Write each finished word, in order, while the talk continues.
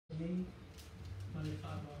nei, ma le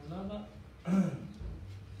whaamaulava.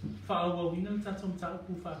 Whaawawina tato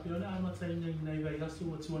mtaupu whapeona amataina nei vai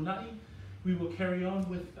asu o tuanai. We will carry on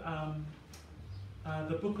with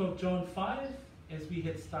the book of John 5 as we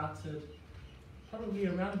had started probably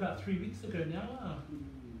around about 3 weeks ago now.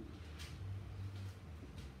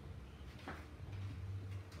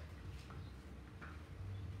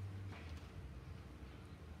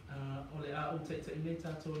 Ole a o te te nei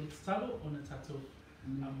tato le talo o na tato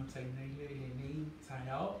amatai nei le nei tai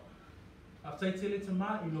ao. A tai te le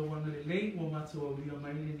tama I lo wana le lei o matua ulia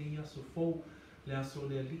mai le nei aso fou le aso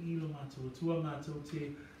le li lo matua tua matua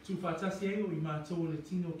te tu whatasi e o I matua le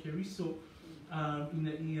tino keriso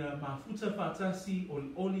ina ia mafuta whatasi o le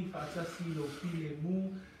oli whatasi lo pile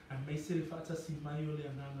mu a meise le whatasi mai o le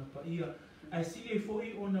ananga pa ia. Ai si e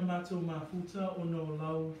foi o na matua mafuta o na o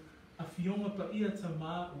lau a fionga pa ia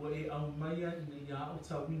tama ua e au maia ina ia o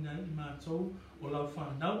tawina I mātou o lau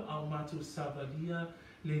whanau au mātou savalia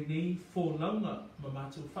le nei fō launga ma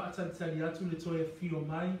mātou whaatalitari atu le toia fio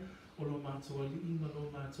mai o lo mātou alii ma lo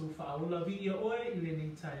mātou whaaola vi ia oe I le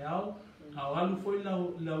nei tai au au alu foi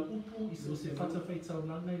lau upu I so se whatawhai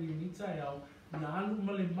taulanga I le nei tai au na alu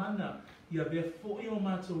ma le mana ia bea foi o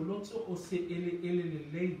mātou loto o se ele le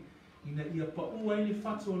lei ina ia pa ua I le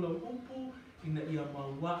whatu o lau upu ina ia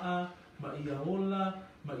mauaa, ma ia ola,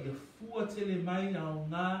 ma ia fua tele mai au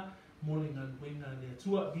ngā mole ngā luenga lea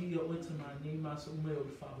tua vi ia oe tama nei masa ume o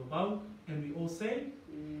I whaababau. And we all say,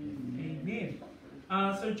 Amen.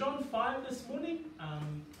 So John 5 this morning,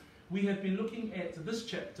 we have been looking at this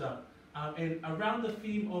chapter and around the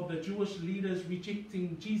theme of the Jewish leaders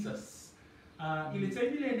rejecting Jesus. I le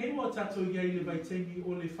teimi le nei mo tatou iai le vai teimi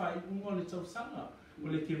o le whai unga o le tausanga, o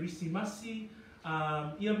le kerisimasi,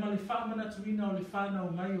 ia ma le whaamana tuina o le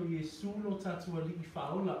whanau mai o Iesu lo tatua li I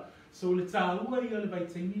whaola. So le tāua ia le vai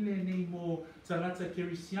teimile nei mo tangata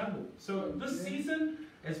kerisiano. So this season,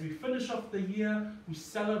 as we finish off the year, we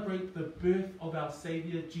celebrate the birth of our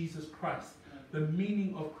Saviour Jesus Christ, the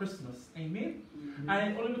meaning of Christmas. Amen?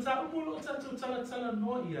 Ai o le mata upo lo tatou tala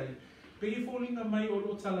noa ia e. Pe I fōlinga mai o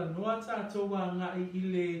lo tala noa tatou a ngai I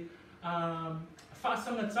le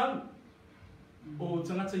whaasanga talu. O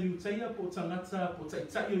tangata Iutaia, po tangata, po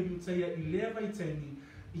taitai o Iutaia I lea vai teini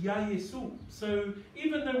ia Iesu. So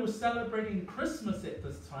even though we're celebrating Christmas at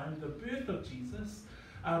this time, the birth of Jesus,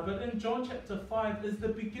 but in John chapter 5 is the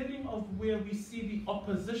beginning of where we see the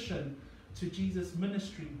opposition to Jesus'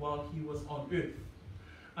 ministry while he was on earth.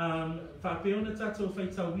 Whapeona tatou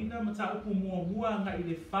whaitawina, ma taupu mua mua nga I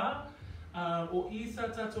le wha, o isa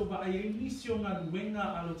tatou wa ai nisio ngā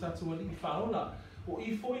ruenga alo tatou ali I whaola. O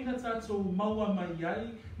I foina tatou maua mai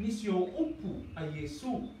ai nisi o upu a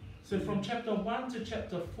Iesu. So from chapter 1 to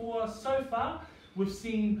chapter 4 so far, we've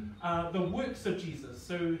seen the works of Jesus.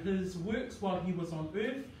 So his works while he was on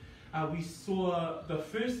earth. We saw the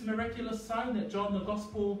first miraculous sign that John the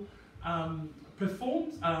Gospel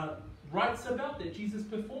performs, writes about, that Jesus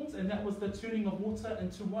performs, and that was the turning of water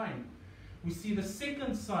into wine. We see the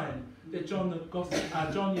second sign that John the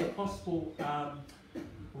Apostle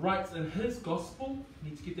writes in his gospel.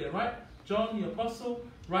 Need to get that right. John the Apostle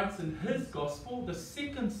writes in his gospel, the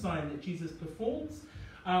second sign that Jesus performs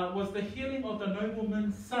was the healing of the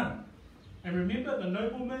nobleman's son. And remember, the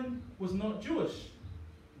nobleman was not Jewish.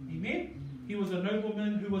 Amen? He was a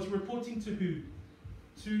nobleman who was reporting to who?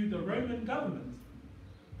 To the Roman government.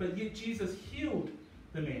 But yet Jesus healed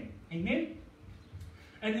the man. Amen?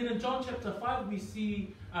 And then in John chapter 5 we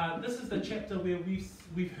see, this is the chapter where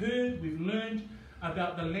we've heard, we've learned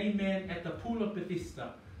about the lame man at the pool of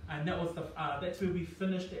Bethesda, and that was that's where we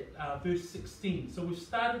finished at verse 16. So we've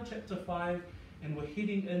started chapter 5, and we're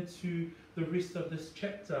heading into the rest of this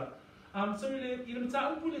chapter. So I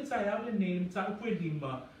mtaupu le tai au le nei, mtaupu e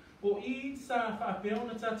lima. O I sa whaapeo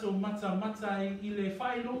na tatou mata I le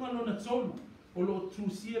whailonga lona tolu, o lo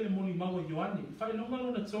trusia le moli maua Ioane. Whailonga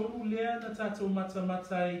lona tolu lea na tatou mata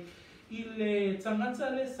I le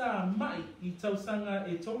tangata le sa mai I tausanga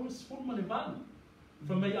e tolu sfulma le valu.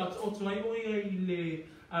 From mai out o ai oia I le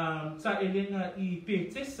ta elenga I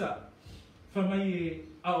Petesa. From mai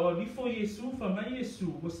au lifo Iesu, from mai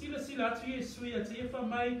Iesu. Wa sila atu Iesu ia te fa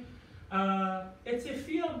mai e te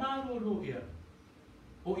fia malo lo ia.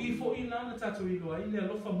 O I fo I lana tatou I loa I le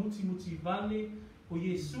alofa muti vale o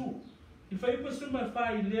Iesu. I whai pasuma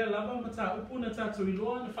whai lea lava mata upu na tatou I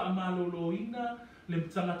loa na wha malo lo ina le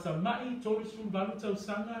tangata mai tolu sul valu tau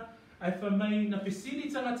sanga. Ai whamai na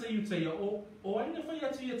pesili tangata Iutaia o ai na whai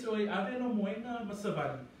atu ia te oi ave no moenga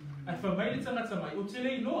masavali. Ai whamai le tangata mai o te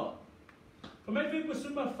lei noa. Whamai whai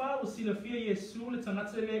pasuma wha o sila fia Iesu le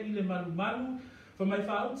tangata lea I le malu. Whamai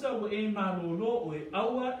wha auta o e marolo o e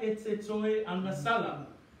aua e te toe angasala.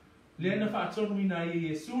 Lea na whaatonu ina i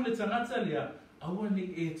Iesu le tangata lea, aua ni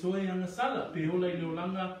e toe anga sala, pe ola i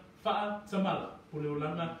leolanga wha tamala, o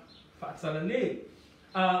leolanga wha tala le.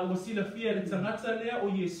 Ua sila fia le tangata lea o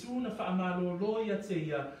Iesu na wha amalolo ia te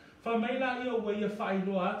ia, wha meila ia ua ia wha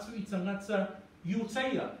iloa atu i tangata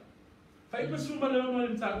Iutaia. Wha ipa suma leo no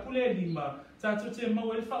le mta kule lima, tātou te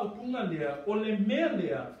mau e wha upunga lea, o le mea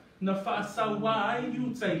lea na wha asawa ai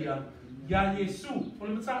Iutaia, ia Iesu, o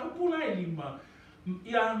le mta upula e lima,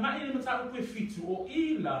 ia ngai le mata upu e fitu o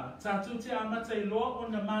ila tātou te amata i loa o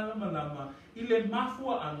na malama i le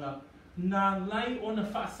mafuaaga na lai o na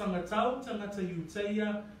whaasangatau tangata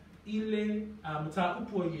Iutaia i le mata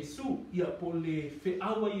upu a Iesu ia po le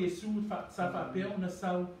whiaua Iesu sa whapea o na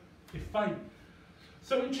sau e whai.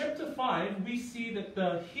 So in chapter 5 we see that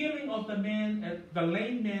the healing of the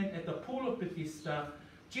lame man at the pool of Bethesda,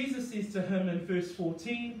 Jesus says to him in verse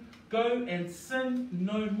 14, go and sin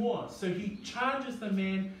no more. So he charges the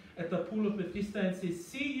man at the pool of Bethesda and says,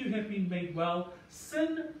 see, you have been made well,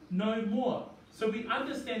 sin no more. So we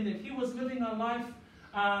understand that he was living a life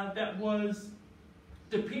that was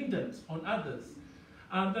dependent on others.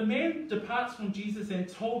 The man departs from Jesus and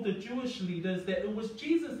told the Jewish leaders that it was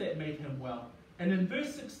Jesus that made him well. And in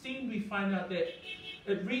verse 16 we find out that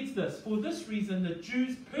it reads this, for this reason the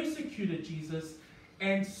Jews persecuted Jesus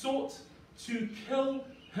and sought to kill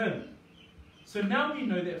him. So now we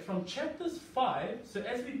know that from chapters 5, so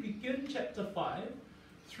as we begin chapter 5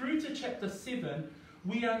 through to chapter 7,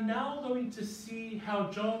 we are now going to see how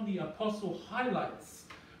John the Apostle highlights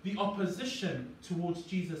the opposition towards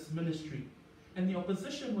Jesus' ministry. And the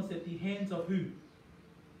opposition was at the hands of who?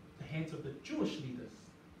 The hands of the Jewish leaders.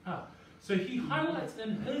 So he highlights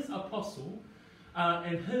in his apostle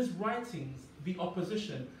and his writings the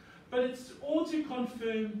opposition. But it's all to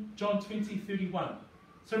confirm John 20:31.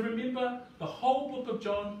 So remember, the whole book of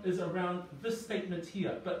John is around this statement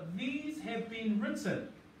here. But these have been written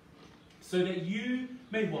so that you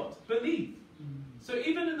may what? Believe. So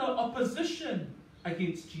even in the opposition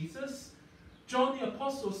against Jesus, John the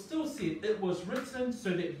Apostle still said it was written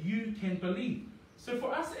so that you can believe. So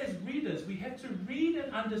for us as readers, we have to read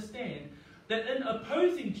and understand that in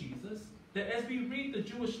opposing Jesus, that as we read the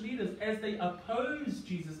Jewish leaders, as they oppose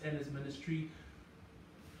Jesus and his ministry,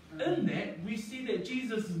 in that we see that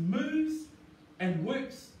Jesus moves and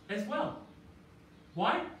works as well.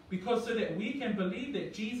 Why? Because so that we can believe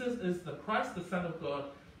that Jesus is the Christ, the Son of God,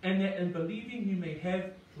 and that in believing you may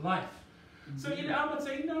have life. So i le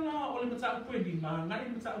amata ina la o le mata upu e lima,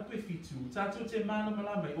 ngai mata upu e fitu, tātou te mana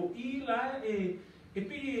malamai, o i la e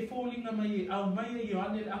piri e fōlinga mai e au mai e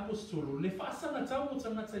Ioane le apostolo, le whaasanga tau o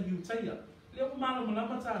tangata Iutaia. Le o mana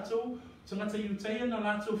malama tātou, tangata Iutaia na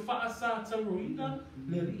lātou whaasa tau roina,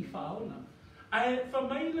 le ri whaona. Ai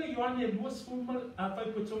whamai le Ioane e luas fuma a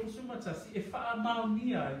whaipotolo sumatasi, e wha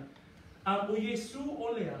maoni ai, o Iesu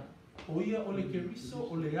o lea, o ia o le keriso,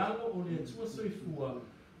 o le alo, o le atua soifua,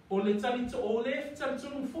 o le talito, o le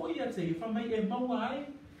talitonu fo ia te, whamai e maua ai,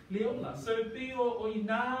 le ola. So pe o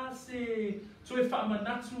ina se toe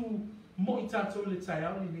whaamanatu mo i tātou le tai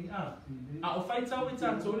au ni a. A o whai tau e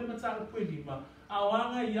tātou le mata upu e lima, a o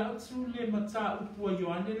anga i autu le mata upu a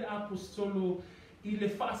Ioane le apostolo i le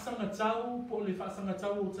whaasanga tau, po le whaasanga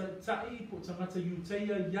tau o tai, po tangata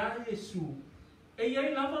Iutaia, ia Iesu. E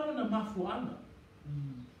iei lava na mafuaaga.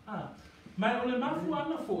 Mai o le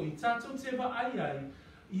mafuaaga fo i tātou te wa ai,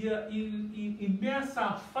 ia i mea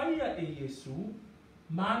sa whaia e Iesu,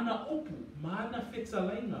 mana opu, mana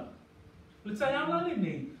whetalainga. Le tai ala le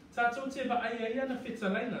nei, tātou te wa ai na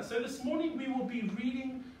whetalainga. So this morning we will be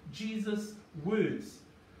reading Jesus' words.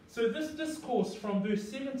 So this discourse from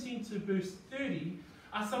verse 17 to verse 30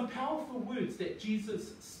 are some powerful words that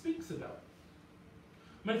Jesus speaks about.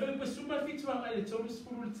 Mai whai pa suma whitua ngai le tolu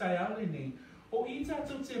spuru le tai ala le nei, o i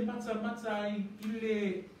tātou te mata ai i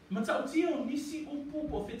le mata o tia o nisi upu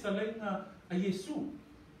po whetalainga a Iesu.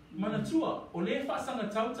 Manatua, o le whaasanga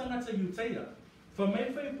tau tangata Iutaia.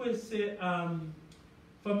 Whamai whai poe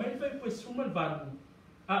suman vanu,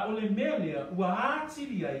 o le mea lea, ua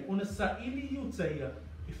atili ai, o na saili Iutaia,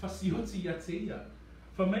 e fasioti ia te ia.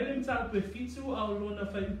 Whamai le mta poe fitu a o lona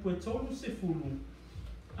whai poe tolu se fulu.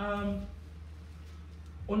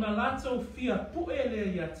 O na lātou fia pue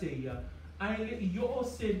lea ia te ia, ai le i o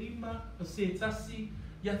se lima, o se tasi,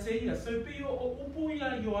 ia te ia. So pe o upu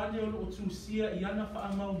ia Ioane o lo tūsia i ana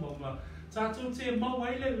whaamau maunga. Tātou te mau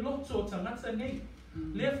ai le loto tangata nei.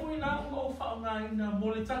 Le fo i la o whaonga ina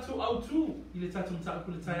mo le tātou autu i le tātou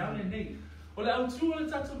mataupu le tai aune nei. O le autu o le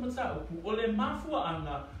tātou mataupu, o le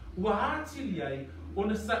mafuaaga ua atili ai o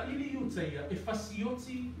na saili Iutaia e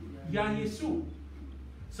fasioti ia Iesu.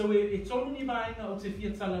 So e tonu ni vaenga o te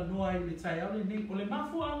fia tala noa i le tai aune nei. O le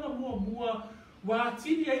mafuaaga mua wa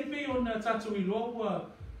atili ai pe ona tatou iloa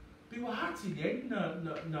pe wa atili ai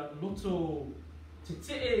na loto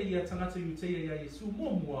te ia tangata Iutaia ia Iesu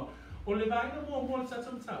mua o le vaina mua le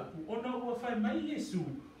tatou taupu ona ua whai mai Iesu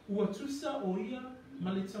ua tusa o ia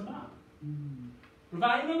ma le tamā. Le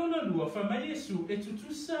vaina lona lua whai mai Iesu e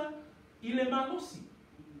tutusa i le malosi.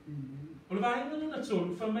 O le vaina lona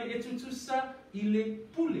tolu whai mai e tutusa i le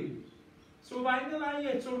pule. So vaina la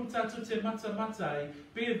ia e tolu tatou te mata ai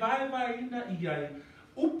pe vai ina i ai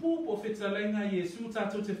upu po whetalenga Iesu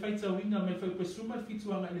tatou te whaitauina me whaupesuma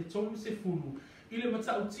fituanga i le tolu se fulu i le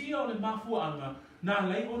matautia o le mafuaaga na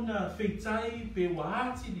lei ona feitai pe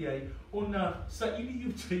waatili ai ona saili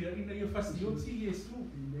Iutaia ina ia fasioti Iesu.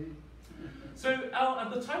 So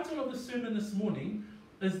the title of the sermon this morning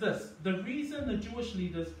is this: the reason the Jewish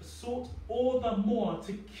leaders sought all the more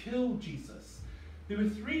to kill Jesus. There were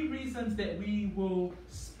three reasons that we will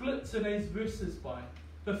split today's verses by.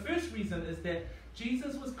 The first reason is that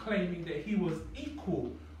Jesus was claiming that he was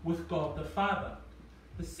equal with God the Father.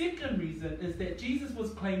 The second reason is that Jesus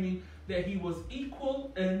was claiming that he was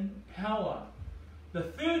equal in power. The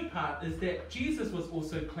third part is that Jesus was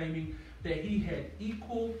also claiming that he had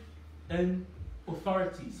equal in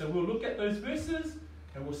authority. So we'll look at those verses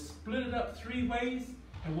and we'll split it up three ways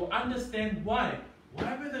and we'll understand why.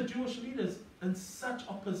 Why were the Jewish leaders in such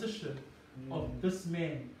opposition of this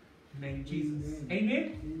man named Jesus?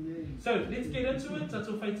 Amen? Amen. So let's get into it.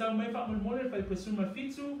 Tatou whaitau mai whaamamore, whaipesuma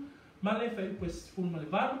fitu, male whaipesuma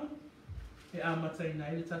valu, e a matai na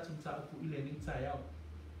ele tatou taupu i le Iutaia.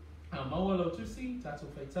 A maua lau tusi, tatou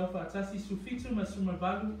whaitau whaatasi sufitu ma suma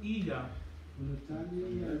valu i ia.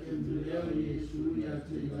 Unatani ya kenduleo Iesu ya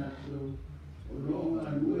teinato,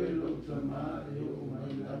 olonga lue lo tama e o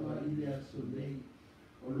mailava ile asonei,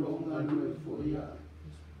 olonga lue foia.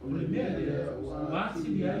 O le mea lea,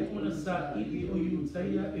 wātili ai ona saili o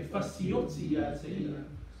Iutaia e fasioti ia te ia.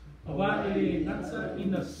 Awa e ngata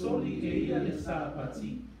ina soli e ia le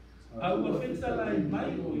sāpati, a ua whetala e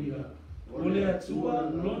mai o ia, o le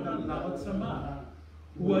atua lona lawa tamā.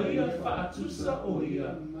 Ua ia whaatusa o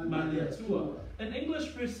ia ma le atua. In English,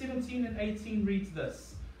 verse 17 and 18 reads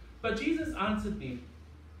this: But Jesus answered them,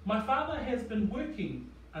 My Father has been working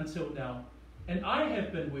until now, and I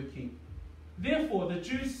have been working. Therefore the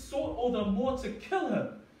Jews sought all the more to kill him,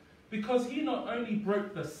 because he not only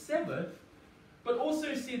broke the Sabbath, but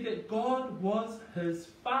also said that God was his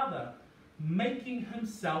Father, making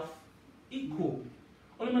himself equal.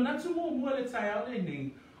 O le manatu mo mua le tai au le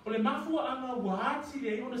nei, o le mafuaaga ua atili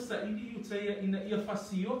ai ona saili Iutaia ina ia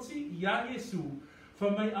fasioti ia Iesu,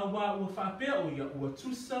 whamai awa ua whaapea o ia ua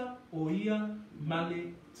tusa o ia ma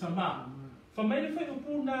le tamā. Whamai le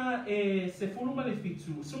whaiupuna e se fulu ma le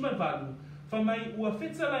fitu, suma valu, whamai ua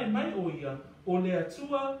whetala e mai o ia o le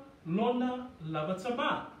atua lona lava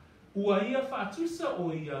tamā. Ua ia whaatusa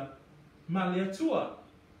o ia ma le atua.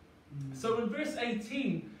 So in verse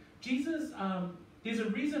 18, Jesus, there's a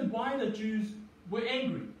reason why the Jews were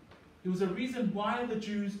angry. There was a reason why the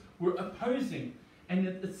Jews were opposing. And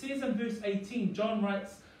it says in verse 18, John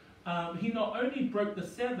writes, he not only broke the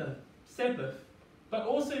Sabbath, but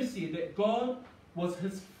also said that God was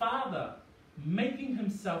his Father, making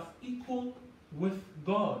himself equal with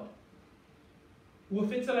God. Ua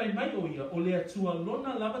whetala mai o ia, o le atua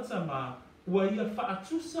lona lava tamā, ua ia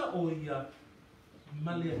whaatusa o ia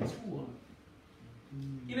ma le atua.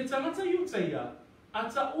 I le tangata Iutaia, a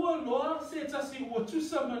ta ua loa se tasi ua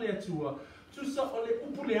tusa ma le atua, tusa o le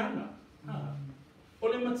upuleanga. O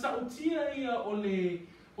le matautia ia o le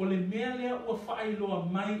mea lea ua whaailoa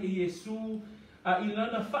mai e Iesu, I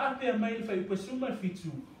lana whaapea mai le whaipesuma fitu,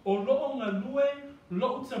 o loo ngalue,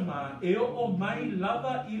 loo tamā, e o mai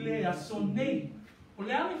lava i le aso nei. O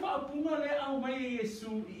le ale whaapunga le au mai e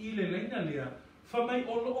Iesu i le leina lea, whamai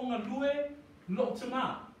o loo ngalue, loo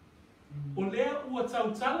tamā. O lea ua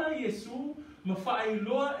tautala Iesu, ma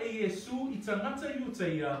whaailoa e Iesu i tangata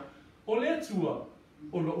Iutaia, o lea tua,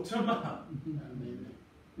 o loo tamā.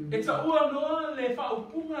 E ta ua loa le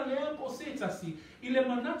whaupunga lea po se tasi, i le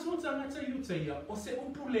manatu o tangata Iutaia, o se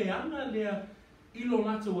upuleanga lea i lo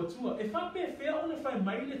lato atua. E whape whea o le whai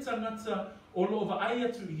mai le tangata o lo wa ai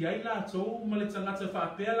atu i ai lātou, ma le tangata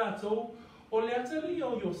whaapea lātou, o le atali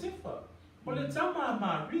o Iosefa, o le tama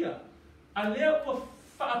Maria, a lea ua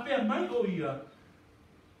whaapea mai o ia,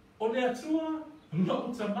 o le atua lo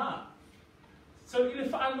tamā. So i le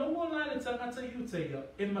whaalongo la le tangata Iutaia,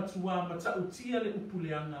 e matua matautia le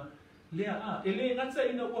upuleanga lea a. E le ngata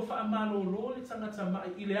ina ua whaamalo lo le tangata mai,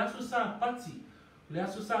 i le aso sa pati. Le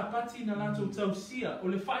aso sa pati na lato tausia, o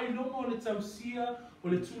le whaelongo o le tausia, o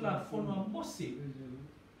le tula whono a mose.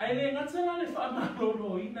 Ai le ngata la le whaamalo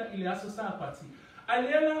lo ina i le aso sa pati. A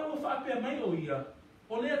lela o whaapea mai o ia,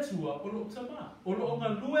 o lea tua o lo tama, o lo ngā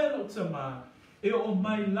lue lo tama, e o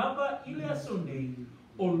mai lava I le aso nei,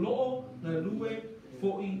 o lo ngā lue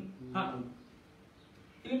fo'i hau.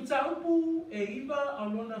 I le mta upu e iwa a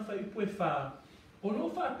lona whai upu e wha, o lo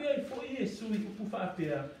whaapea I fo'i Iesu I upu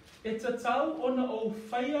whaapea, e tatau ona o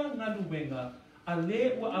whaia ngā luenga, a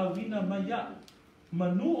le ua awina mai au,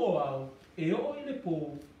 manu o au, e o I le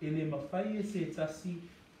pō, e le mawhai e se tasi,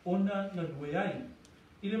 ona na lue ai.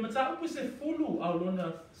 I le mata upu se fulu au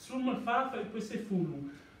lona suman whawha upu se fulu,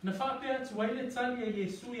 na whapea tuaile tali a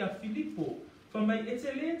Iesu I a Filipo, fa mai e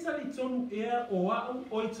te lea tali tonu ea o au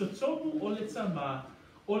o I to tonu o le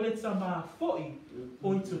tama fo'i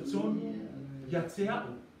o I to tonu ia te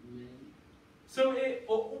au. So e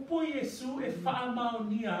o upo Iesu e whaamau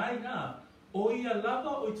nia ai na, o ia lava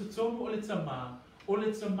o I to tonu o le tama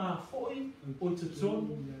fo'i o I to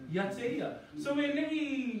tonu ia te ia. So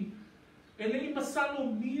e lei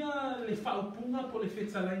masalo mia le whaupunga po le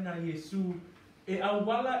whetalaina Iesu e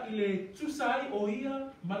awala I le tusai o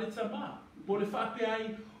ia ma le tama. Po le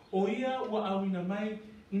whapeai o ia ua awina mai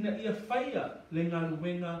ina ia whaia le ngā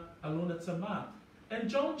luenga alona tama. In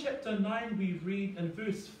John chapter 9 we read in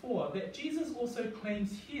verse 4 that Jesus also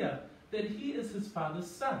claims here that he is his Father's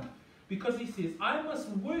son. Because he says, I must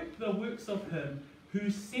work the works of him who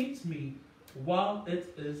sent me while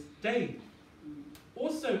it is day.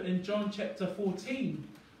 Also in John chapter 14,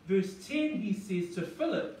 verse 10, he says to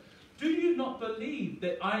Philip, do you not believe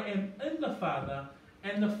that I am in the Father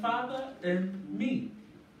and the Father in me?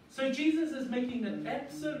 So Jesus is making it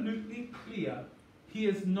absolutely clear he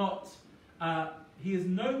is no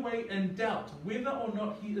way in doubt whether or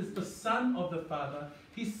not he is the Son of the Father.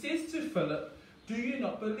 He says to Philip, do you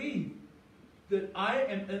not believe that I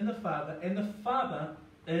am in the Father and the Father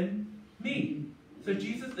in me? So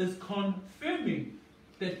Jesus is confirming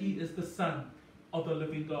that he is the Son of the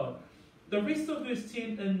living God. The rest of verse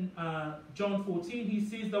 10 in John 14, he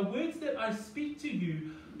says, the words that I speak to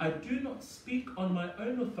you, I do not speak on my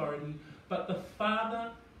own authority, but the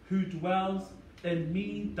Father who dwells in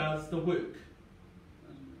me does the work.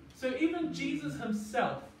 So even Jesus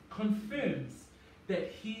himself confirms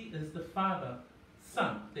that he is the Father's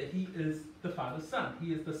Son, that he is the Father's Son.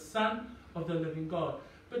 He is the Son of the living God.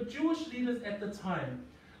 But Jewish leaders at the time,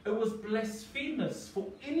 it was blasphemous for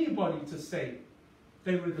anybody to say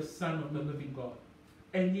they were the Son of the living God.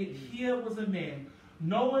 And yet here was a man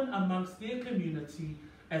known amongst their community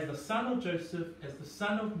as the son of Joseph, as the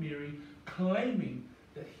son of Mary, claiming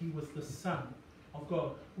that he was the Son of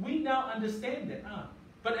God. We now understand that.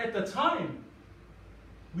 But at the time,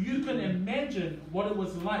 you can imagine what it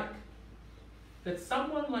was like that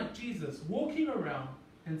someone like Jesus walking around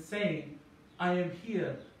and saying, I am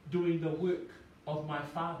here doing the work of my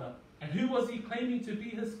Father. And who was he claiming to be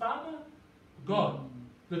his Father? God,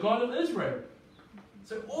 the God of Israel.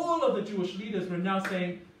 So all of the Jewish leaders were now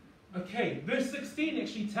saying, okay, verse 16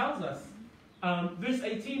 actually tells us, verse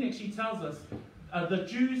 18 actually tells us, the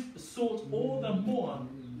Jews sought all the more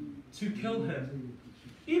to kill him.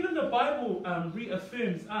 Even the Bible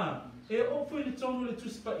reaffirms, e o foi le tonu le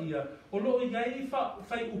tuspa ia, o lo iai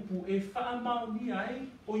fai upu e whaamau ni ai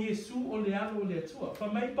o Iesu o le alo o le atua. Fa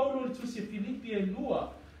mai Paulo le tusi Filipi e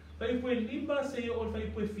lua, fai pue limba se o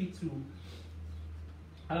fai pue fitu.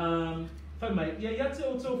 Fa mai, ia iate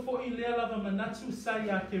o tau fo I lea lava manatu sa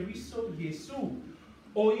ia keriso Iesu.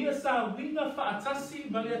 O ia sa winga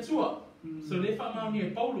whaatasi ma le atua. So le whaamau ni e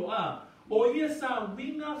Paulo o ia sa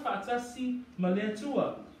winga whaatasi ma le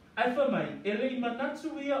atua. Ai fa mai, e lei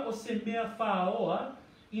manatu ia o se mea whaoa,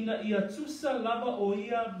 ina ia tusa lava o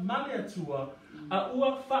ia male atua, a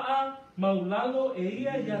ua whaa maulalo e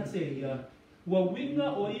ia te ia, ua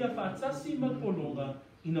winga o ia whaatasi mapolonga,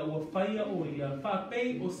 ina ua whaia o ia,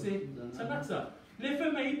 whapei o se tanata. Le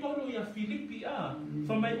fa mai I Paulo ia Filipi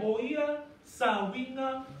fa mai o ia sa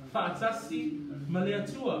winga whaatasi male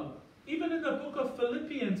atua. Even in the book of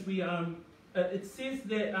Philippians, it says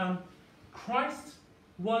that Christ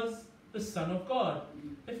was the Son of God.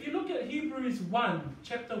 If you look at Hebrews 1,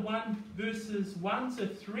 chapter 1, verses 1 to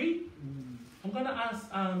 3, I'm going to ask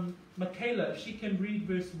Michaela if she can read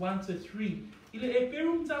verse 1 to 3. Ile e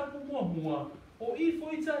perum tapu mua, o I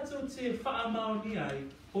foi tato te whaamau ni ai,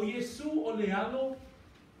 o Iesu o le alo,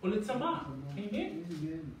 o le tama. Amen?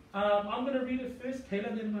 I'm going to read it first,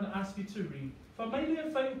 Kayla, then I'm going to ask you to read. Fa mai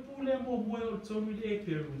lea whai upu lea mua o tonu le e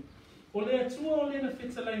perum. O le atua o le na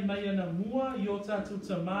whetalai mai ana mua I o tātou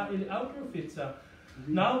tamā e le au profeta.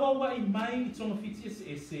 Nā wawa I mai I tonga whiti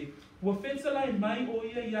ese. Wa whetalai mai o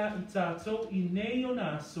ia ia I tātou I nei o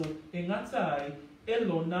nā aso e ngata ai e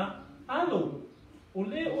lona alo. O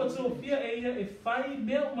le ua tofia e ia e whai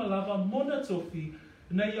mea uma lava mona tofi,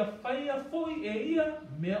 na ia whaia foi e ia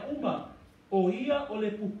mea uma. O ia o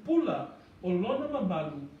le pupula o lona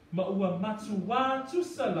mamalu, ma ua matuā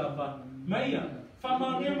tusa lava. Maia,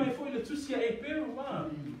 whamaonea mai foi le tusia e peru wā.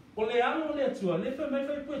 O le alo le atua, le whai mai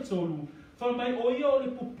whai pue tolu, whai mai o ia o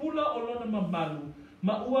le pupula o lona mamalu,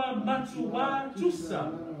 ma ua matuā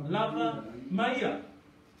tusa lava maia.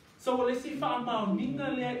 So o le si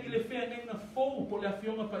whaamaoninga lea I le whea nenga fōu po le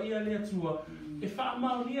awhionga pa ia le atua, e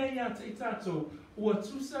whaamaonia ia te I tātou, ua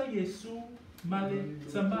tusa Iesu male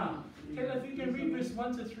tamā. Kayla, if you can read verse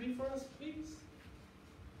 1 to 3 for us, please.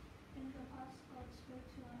 In the past, God spoke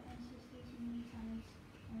to our ancestors many times,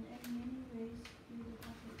 and in many ways through the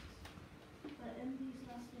prophets. But in these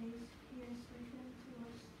last days, He has spoken to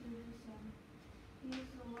us through His Son. He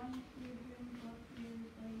is the one through whom God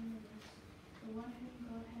created the universe, the one whom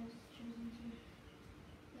God has chosen to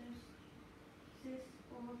possess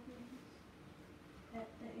all things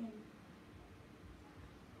at the end.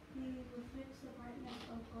 He reflects the brightness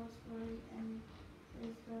of God's glory and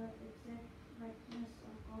is the exact likeness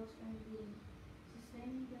of God's own being,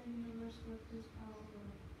 sustaining the universe with His powerful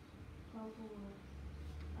word.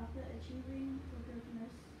 After achieving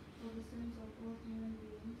forgiveness for the sins of all human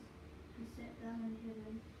beings, He sat down in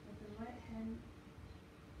heaven at the right hand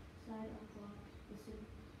side of God,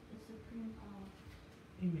 the supreme power.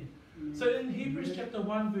 Amen. So in Hebrews chapter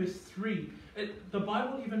 1 verse 3, the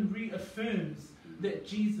Bible even reaffirms that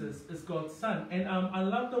Jesus is God's Son. And I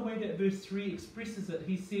love the way that verse 3 expresses it.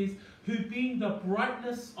 He says, who being the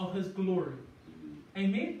brightness of His glory.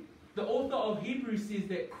 Amen? The author of Hebrews says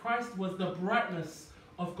that Christ was the brightness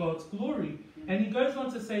of God's glory. And he goes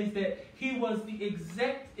on to say that He was the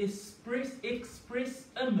exact express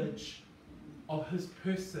image of His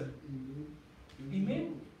person.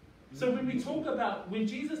 Amen? So when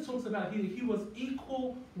Jesus talks about He was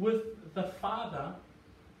equal with the Father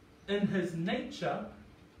in His nature,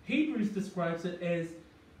 Hebrews describes it as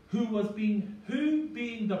who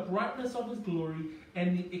being the brightness of His glory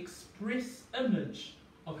and the express image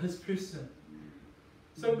of His person.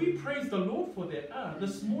 So we praise the Lord for that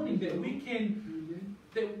this morning,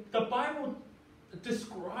 that the Bible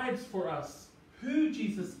describes for us who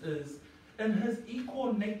Jesus is and His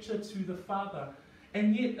equal nature to the Father.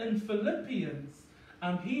 And yet in Philippians,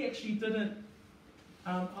 he actually didn't.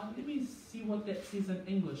 Let me see what that says in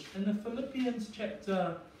English. In the Philippians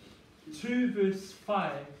chapter 2 verse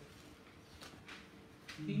 5.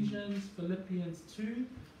 Philippians 2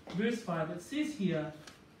 verse 5. It says here,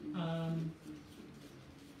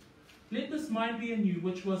 let this mind be in you,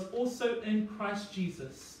 which was also in Christ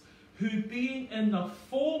Jesus, who being in the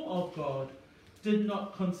form of God, did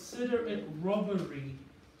not consider it robbery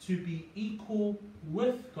to be equal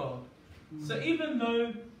with God. So even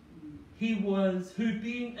though He was, who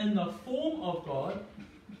being in the form of God,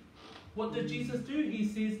 what did Jesus do? He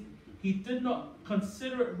says He did not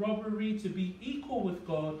consider it robbery to be equal with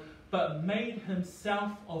God, but made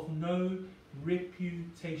Himself of no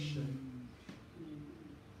reputation.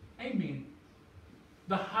 Amen.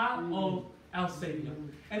 The heart of our Savior.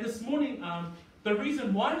 And this morning, the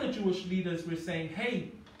reason why the Jewish leaders were saying, hey,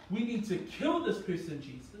 we need to kill this person,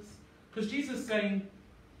 Jesus, because Jesus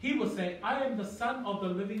He was saying, I am the Son of the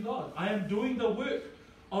living God. I am doing the work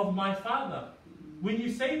of my Father. When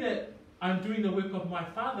you say that I'm doing the work of my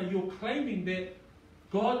Father, you're claiming that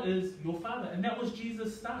God is your Father. And that was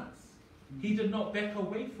Jesus' stance. He did not back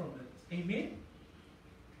away from it. Amen?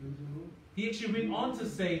 He actually went on to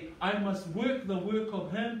say, I must work the work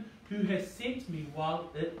of Him who has sent me while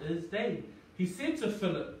it is day. He said to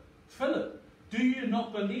Philip, Philip, do you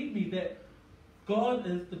not believe me that God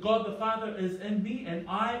the Father is in me and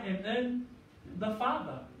I am in the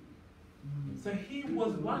Father? So He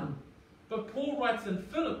was one. But Paul writes in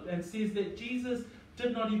Philip and says that Jesus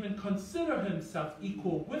did not even consider Himself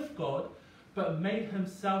equal with God, but made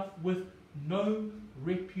Himself with no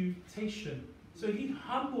reputation. So He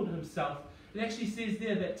humbled Himself. It actually says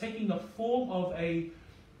there that taking the form of a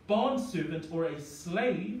bondservant or a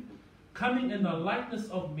slave, coming in the likeness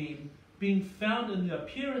of men, being found in the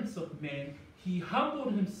appearance of man, He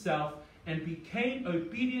humbled Himself and became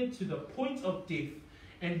obedient to the point of death.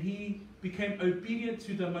 And He became obedient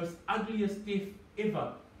to the most ugliest death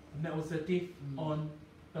ever. And that was the death on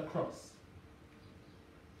the cross.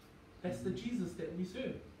 That's the Jesus that we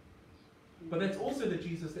serve. But that's also the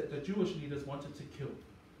Jesus that the Jewish leaders wanted to kill.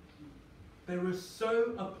 They were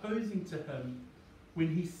so opposing to Him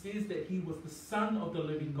when He says that He was the Son of the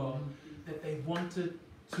living God, that they wanted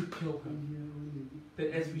to kill Him.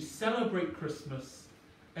 That as we celebrate Christmas,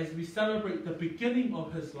 as we celebrate the beginning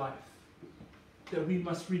of His life, that we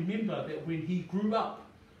must remember that when he grew up,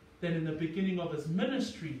 that in the beginning of his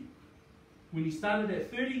ministry, when he started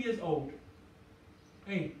at 30 years old,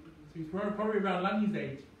 hey, so he's probably around Langi's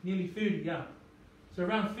age, nearly 30, yeah. So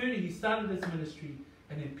around 30, he started his ministry,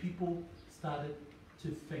 and then people started to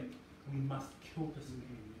think, we must kill this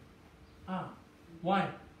man. Why?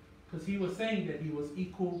 Because he was saying that he was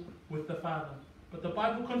equal with the Father. But the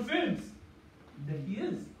Bible confirms that he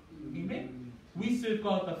is. Amen? We serve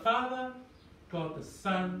God the Father, God the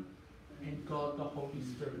Son, and God the Holy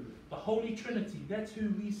Spirit. The Holy Trinity, that's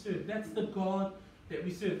who we serve. That's the God that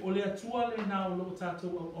we serve. O lea tua le nā o loo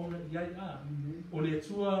tātou au ona Iesu. O lea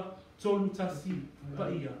tua tolu tasi pa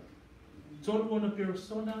ia. Tolu ona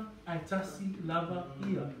persona ai tasi lava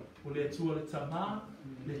ia. O lea tua le tamā,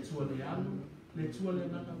 le tua le alu, le tua le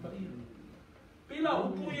nana pa ia. Pela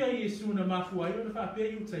upu ia Iesu na mafuaaga na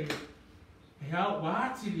whapea Iutaia. E hao wa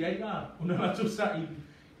atili ai la, o na mato saili,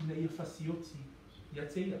 ina ia fasioti,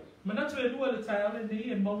 Iesu. Manatu e lua le tai ale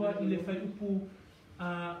nei e maua i le whai upu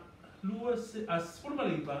lua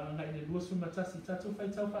spulmaliba, anga i le lua sumatasi tatou whai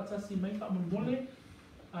tau whatasi mai wha mole.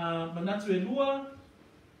 Manatu e lua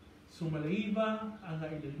sumaleiva, anga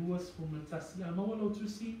i le lua spulmatasi a maua lo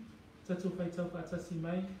tusi, tatou whai tau whatasi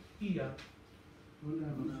mai ia. Ona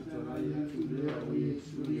mafuaaga tu lea o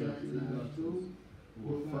Iesu ia te ngatu,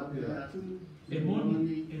 o whate atu, e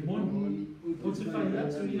moni, o te whai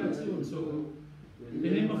atu ia te o tō. E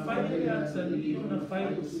le mawhai e atili o na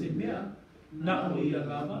whai o se mea, na o ia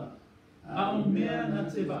lava, a o mea na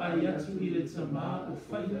te waai atu i le tamā o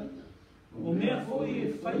whaia, o mea foi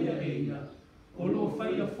e whaia e ia, o lo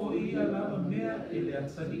whaia foi ia lava mea e le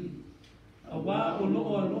atili. A wā o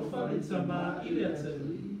loo alofa le tamā i le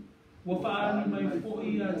atili, wa whaani mai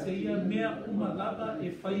foi a te ia mea uma lava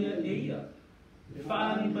e whaia e ia. E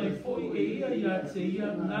whaani mai foi e ia i a te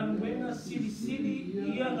ia nganuenga sili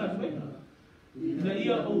ia nganuenga. Na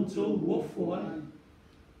ia o tō wofo ai.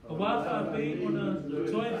 A wā whapei ona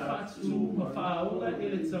toi whatu ma whaola e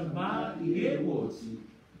le tamā i e woti.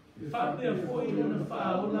 Whapea foi ona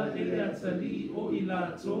whaola e le atali o i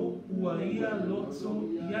lātou ua ia loto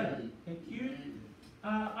iai. Thank you.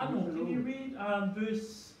 Ano, can you read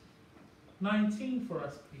verse 19 for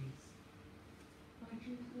us, please? I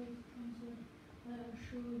truthfully answered, I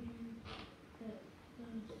assure you that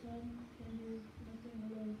the Son can do nothing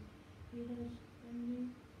alone. He does only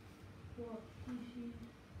what he sees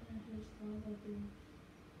his Father do.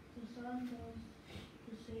 The Son does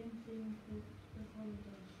the same thing that the Father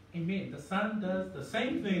does. Amen. The Son does the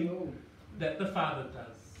same thing that the Father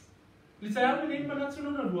does. Li te awe nei manatu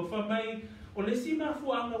nona rua, wha mai o le si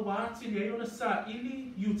mafuaaga wa atili ai ona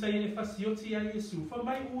saili Iutaia e fasioti a Iesu. Wha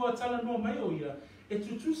mai ua tala noa mai o ia, e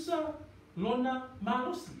tutusa lona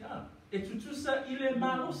malosi. E tutusa i le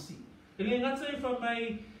malosi. E le ngata e wha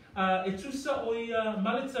mai e tusa o ia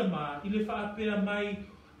maletama i le whaapea mai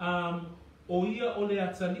o ia o le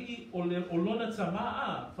atali o lona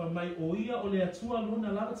tamaa. Wha mai o ia o le atua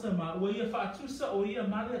lona lava tamaa. Ua ia whaatusa o ia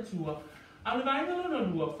male atua. A le vaina lona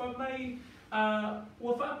lua, wha mai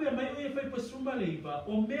ua whaapea mai o ia whai pasuma leiva.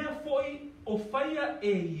 O mea foi o whaia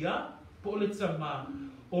e ia po le tamaa.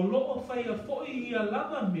 O loo whaia foi ia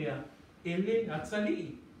lava mea e le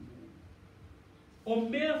atali. O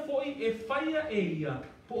mea foi e whaia e ia.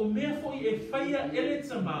 Po o mea foi e whaia e le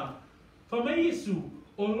tamaa. Wha mai Iesu,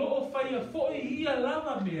 o loo whaia foi ia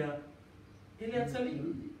lava mea e le atali.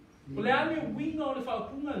 O le ale winga o le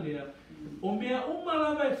whaapunga lea. O mea uma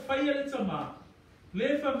lava e whaia le tamaa.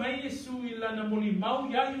 Le wha mai Iesu i lana moli mau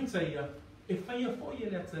ia Iutaia e whaia foi e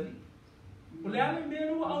le atali. O le ale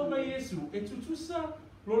mea rua au mai Iesu e tutusa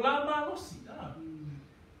lo la malosi.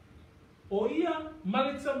 O ia ma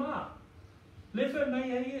le tamaa. Le wha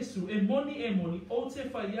mai a Iesu e moni o te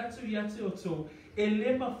whai atu i ate o tō e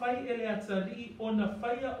le mawhai e le atali o na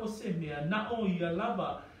whaia o se mea na o ia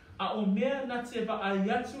lava a o mea na te waai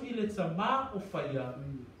atu i le tamaa o whaia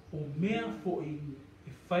o mea foi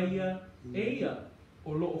e whaia e ia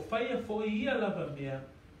o lo o whaia foi ia lava mea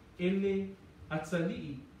e le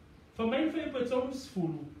atali. Wha mai whai pa tonu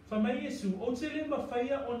sfulu, wha mai Iesu o te le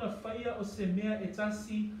mawhaia o na whaia o se mea e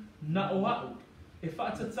tasi na o au. E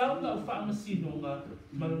whaatataunga o whaamasinonga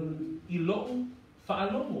ma i loo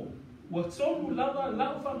whaalongo. Ua tonu lava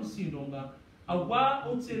lau whaamasinonga a wā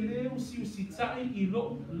o te leo siusitai i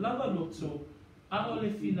loo lava loto a o le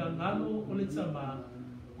whina ngalo o le tamā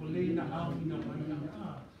o le na au ina mai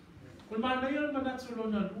a. Ko le mānei o le manatu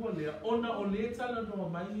lona lua lea, ona o le tala noa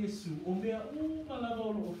mai Iesu o mea uma lava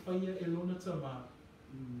o loo whaia e lona tamā.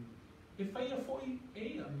 E whaia foi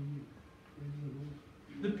eia.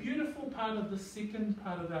 The beautiful part of the second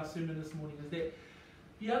part of our sermon this morning is that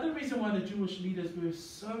The other reason why the Jewish leaders were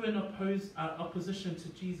so in opposition to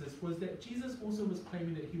Jesus was that Jesus also was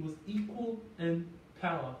claiming that he was equal in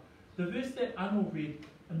power. The verse that Arnold read,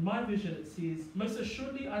 in my vision it says, "Most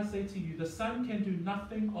assuredly I say to you, the Son can do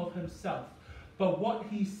nothing of himself, but what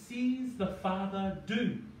he sees the Father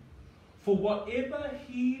do. For whatever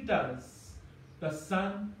he does, the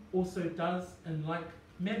Son also does in like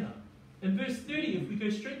manner." In verse 30, if we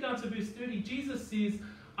go straight down to verse 30, Jesus says,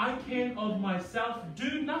 "I can of myself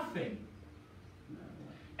do nothing.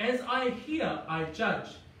 As I hear, I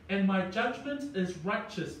judge, and my judgment is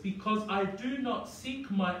righteous, because I do not seek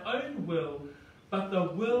my own will, but the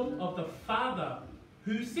will of the Father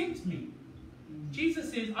who sent me."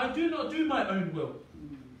 Jesus says, "I do not do my own will."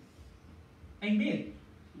 Amen.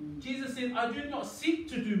 Jesus says, "I do not seek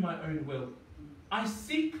to do my own will. I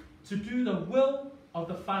seek to do the will of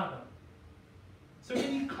the Father." So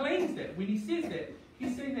when he claims that, when he says that,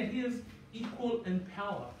 he's saying that he is equal in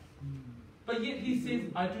power. But yet he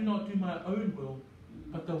says, "I do not do my own will,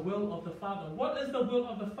 but the will of the Father." What is the will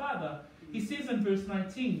of the Father? He says in verse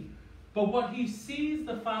 19, "But what he sees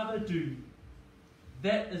the Father do,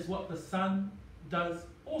 that is what the Son does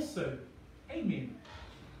also." Amen.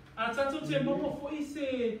 Tatou te momo fo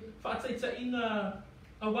se whaataitaina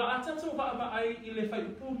awa atatou whaavai I le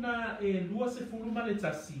whaiupuna e lua se furuma le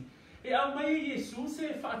tasi. E au mai Iesu se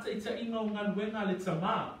whaataitaina o ngā luenga le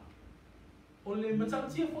tamā. O le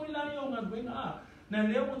matautia fo ilai o ngā luenga a. Na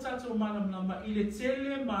leo mo tatou manamlama I le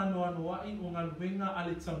tele mano anuai o ngā luenga a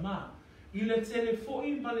le tamā. I le tele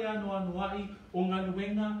foi ma le anuai o ngā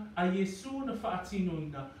luenga a Iesu na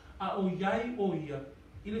whaatinoina a o iai o ia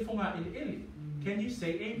I le whonga ele. Can you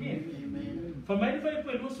say amen? Amen. Whamai whai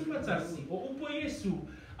pui lusu matasi o upo Iesu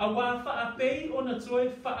a wā whaapei o na toi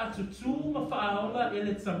whaatutu ma whaaola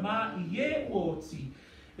ele tamā I e oti.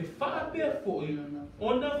 E whaapea foi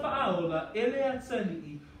o na whaaola ele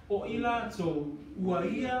atali o I lātou ua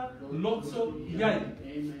ia loto iai.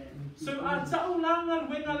 So a taulanga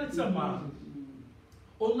luenga le tamā.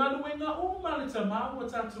 O ngā luenga o ma le tamā ua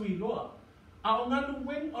tātou I loa. A o ngā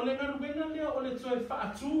luenga lea o le toi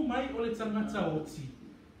whaatu mai o le tangata oti.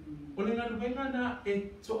 O le ngā luenga na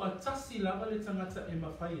e toa tasi lava le tangata e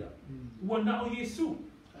mawhaia. Ua na o Iesu.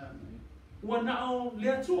 Ua na o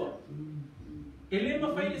Luatua. E le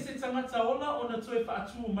mawhaia se tangata ola o na toi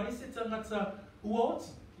whaatu mai se tangata ua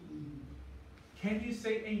oti. Can you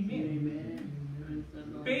say amen? Amen.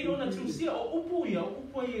 Pei o na tusia o upu ia, o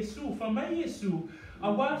upu Iesu. Whamai Iesu. A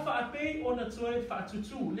wā whaapei o na toi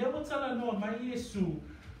whaatutu. Lea watala noa mai Iesu.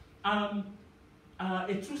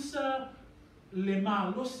 E tusa le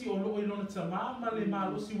mālosi o loo I lona tamā, ma le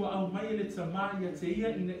mālosi wa au mai le tamā ia te ia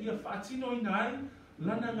ina ia whaatino ina ai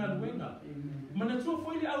lana ngā luenga. Mana tua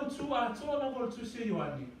foi le au tu a toa lava o tusia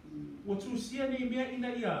Ioane. O tusia nei mea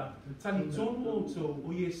ina ia tani tonu o tō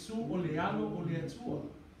o Iesu o le alo o le atua.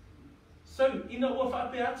 So, ina ua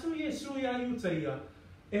whaapei atu Iesu ia Iutaia.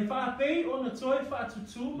 E whaapei o na toi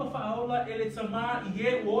whaatutu ma whaola e le tamā I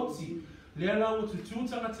e oti. Lea lau o tutu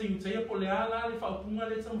tangata Iutaia po le ala le whaupunga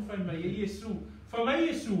le tamawhai mai e Iesu. Whamai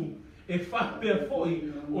Iesu e whaapea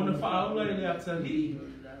foi o na whaola e le atali.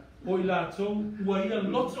 O I lātou ua ia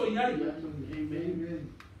loto iai.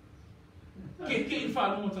 Ke I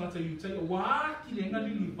whaalongo tangata Iutaia. Wā ki le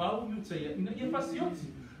ngalili vau Iutaia. Ina ia fasioti.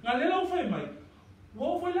 Ngā le lau whai mai.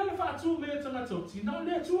 Wā whai lale whaatu mea tangata oti. Nā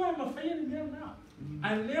lea tua e mawhaia ni mea nā.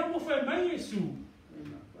 A lea mo whai mai Iesu.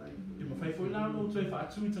 E mawhai foi nā no toi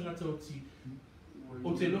whaatu I tangata oti.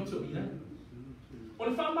 O te loto ia. O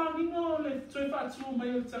le whaamaringa o le toi whaatu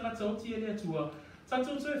mai o tangata oti e lea tua.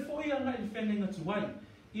 Tatou toi foi a ngai I whenenga tuai.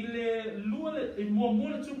 I le lua le, e mua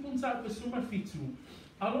le tupunta pe suma fitu.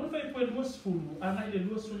 A lona whai poe lua sfulu, a ngai le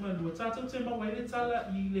lua suma lua. Tatou te mawai le tala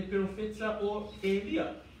I le perofeta o Elia.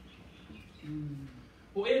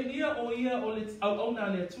 O Elia o ia o le au na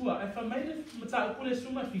le tua. E whamai le mata o le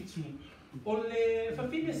suma fitu. O le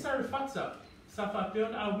whawhine sarifata. Sa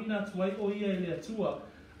whapeona a wina tuai o ia e le tua.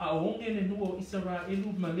 A onge le nua o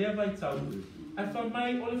Israelu ma lea vai tau. E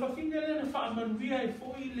whamai o le whawhine le na whaamanuia e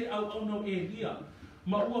foi le au na o Elia.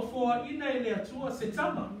 Ma ua foa ina e le atua se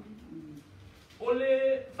tama. O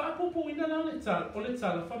le whapopo ina la le tala, o le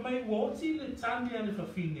tala, whamai ua oti le tani a le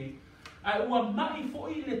whawhine. A ua mai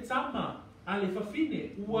foi le tama a le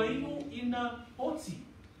whawhine, ua inu ina oti.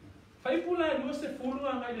 Whaipula e lua se fulu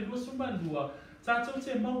a ngai le lua sumba lua, tātou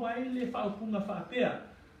te mawai le whaupunga whaapea.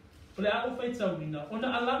 O le ao whaitauina, o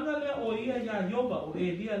na alanga lea o ia ia Yoba o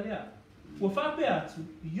Elia lea. Ua whaapea atu,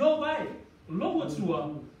 Yoba e, logo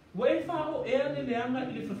tua, ua e whao ea le leanga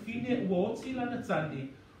I le whawhine ua oti lana tane,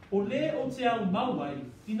 o le o te au mawai,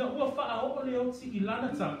 ina ua whao o le oti I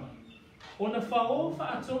lana tama. ona whao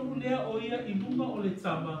whaatonu lea o ia I lunga o le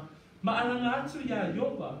tama, ma alanga atu ia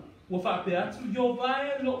Iova, ua whaape atu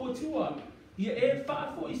Iovae lo o tua, ia e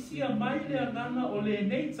whaafo isia mai lea nganga o le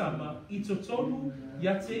nei tama I totonu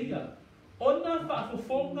ia te ia. Ona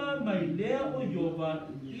whaafofonga mai lea o Iova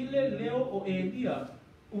I le leo o Elia,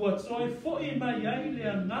 ua toe fo'i mai ai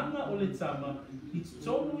lea nganga o le tama I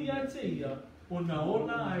totonu ia te ia, ona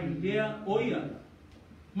ona ai lea o ia.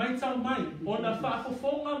 Mai tau mai, ona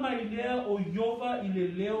whaafofonga mai lea o Iova I le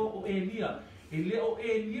leo o Elia. E leo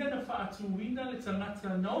Elia na whaatuina le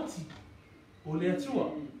tangata naoti o le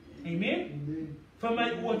atua. Amen?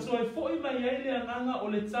 Whamai ua toe fo'i mai ai lea nganga o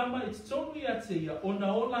le tama I tonu ia te ia,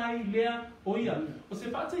 ona ola ai lea o ia. O se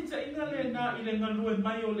whaataita inga le na I le nganue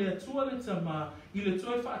mai o le atua le tama, I le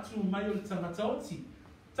toe whaatu mai o le tangata oti.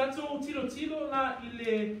 Tato tilo tilo la I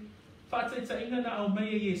le whaataita inga na au mai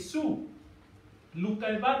e Iesu. Luka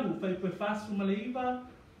e valu, whai koe whaasu maleiva,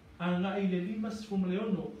 a nga I le lima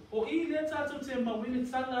sfumaleono. O I le tato te mawine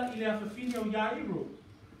tala I le awhawhini au Iairo.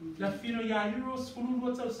 La fino Iairo, sfulu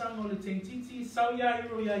lua tau sanga o le teintiti, sau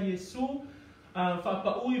Iairo ia Iesu,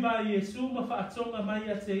 whapaui va Iesu, ma whaatonga mai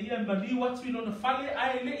a te ia, ma liu atu I lona fale,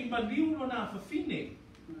 ai le I ma liu lona awhawhine.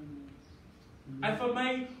 Ai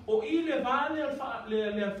whamai, o I le vale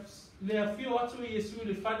le awhio atu I Iesu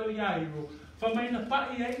le fale o Iairo, whamai na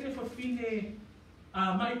pai ai le whawhine,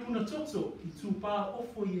 mai puna toto I tūpā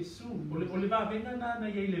ofo Iesu. O le vāwenga nana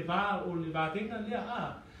iei le vā o le vāwenga lea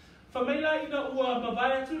a. Whamaila ina ua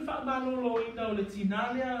mawai atu whaamalolo ina o le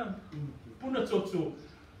tinalea puna toto.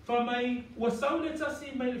 Whamai ua sau le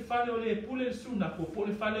tasi mai le whale o le pule le sunako po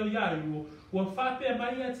le whale o Iairo. Ua whapea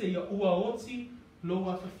mai a te ia ua oti lo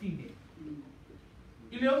a whawhine.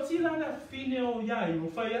 I le oti la le whawhine o Iairo,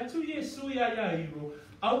 whai atu Iesu ia Iairo,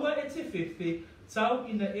 aua e te whewhe, tau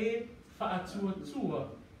ina e whaatua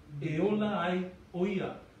e ola ai o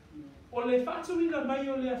ia. O le whaatuina mai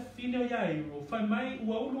o le awhine o Iairo, whai mai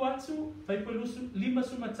ua ulu atu, whai pelusu lima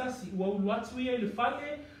sumatasi, ua ulu atu ia I le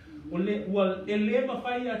whale, o le ua e le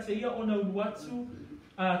mawhai a te ia ona ulu atu,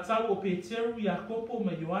 tau o Peteru, Iakopo,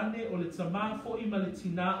 ma Ioane, o le tamā fo'i ma le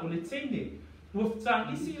tina o le teine. Ua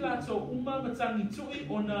whtangisi la tō uma matangi tui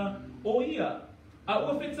ona o ia. A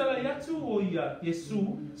ua whetala iatu o ia,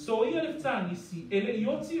 Iesu, so ia le whtangisi, e le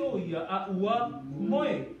ioti o ia a ua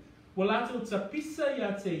moe. Wa lato tapisa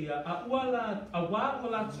ia te ia, a ua la awa o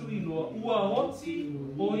latu iloa, ua oti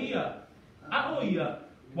o ia. A o ia,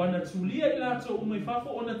 wana tulia I lato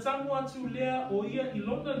umaifafo, ona tangu atu lea o ia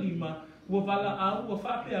ilona lima, ua vala au, ua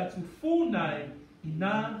whape atu funai,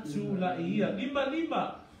 ina tu la ia.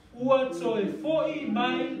 Lima, ua toe fo'i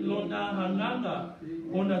mai lona hanganga,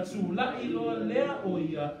 ona tu la iloa lea o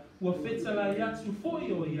ia, ua whetala iatu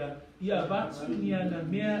fo'i o ia, ia batu ni ana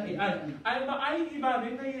mea e ai. Ai ma ai I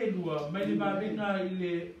vāwenga I e lua, mai le vāwenga I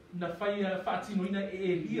le na whaia whaatinoina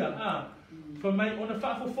e Elia, Whamai ona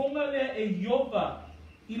whaafofonga lea e Iova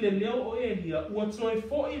I le leo o Elia, ua toe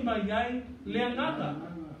fo'i mai ai lea nganga.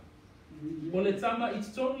 O le tama I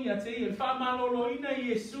tonu ia te ia, whaamaloloina I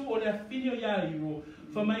Iesu o le awhini o Iairo,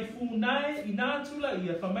 whamai funae I nā tula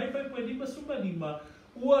ia, whamai pai pue lima suma lima,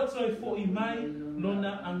 ua toi fo'i mai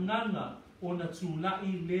lona anganga o na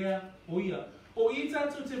tūlai lea o ia. O I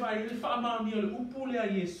tātou te vai le whaamaoni o le upu lea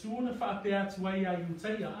Iesu na whaapea tuai a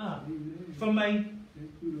Iutaia. Whamai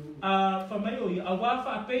o ia, a wā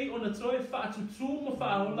whaapei o na toi whaatutu ma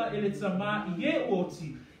whaaola e le tamā I e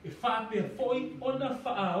oti, e whaapea fo'i o na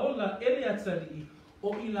whaaola e le atali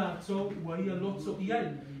o I lātou ua ia loto I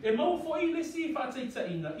ai. E mau fo'i le si whaataita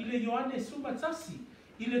inga, I le Ioane sumatasi,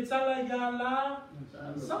 I le tala ia la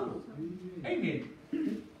salo. Amen.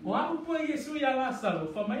 O a upo Iesu ia la salo,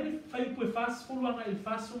 whamai le whaipue whasfuluanga I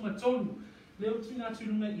whasuma tonu, leo tuna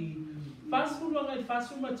tununga I. Whasfuluanga I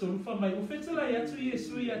whasuma tonu, whamai o whetala atu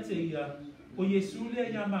Iesu ia te ia, o Iesu lea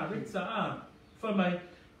ia marita a. Whamai,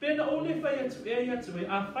 pena o le whai atu e atu e,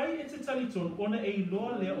 a whai e te talitonu, ona e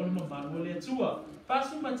iloa lea o le mamanu le atua.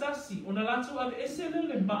 Whasuma tasi, ona latu ave esele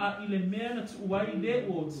le maa I le mea na tuuai le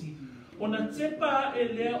oti, ona tepa e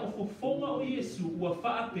lea o fofonga o Iesu ua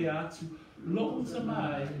whaapea atu, lo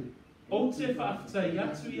utamai, o te whaafutai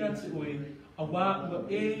atu I atu oe, a wā ua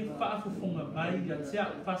e whaafofonga mai I a tea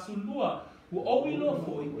whasulua, ua owi lo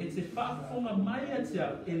foi e te whaafofonga mai a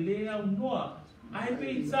tea e lea unoa, ai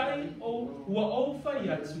pei tai o ua o whai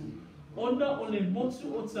atu, ona o le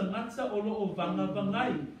motu o tangata o lo o vanga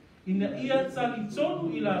vangai, ina ia tali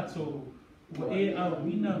tonu I lato, ua e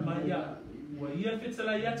awina mai a, ua ia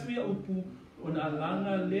whetala iatu ia upu, ona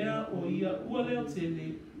alanga lea o ia ua leo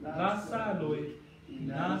tele, rasa aloe,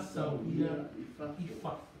 ina sau ia I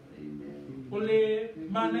whafu. O le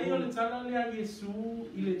manei o le tala lea Iesu,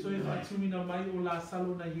 I le toe whatumina mai o la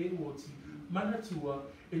salo na ye uoti, manatua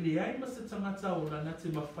e le ai ma se tangata o lana te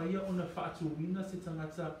mawhaia o na whaatuwina se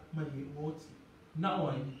tangata ma ye oti. Na o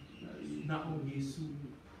ai, na o Iesu.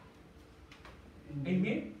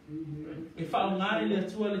 Amen? E whao ngāre le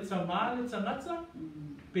atua le tamā le tangata,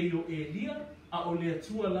 pe o Elia, a o le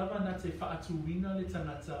atua lava na te whaatuwina le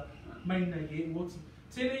tangata mai na ye oti.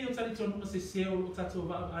 Tēnei o tari tonu se seo o tatou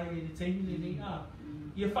wa ai e le teimi le nei a.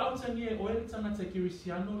 Ia whautangi e oe le tangata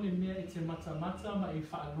kirisiano le mea e te mata ma e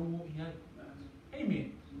whaalongo i ai.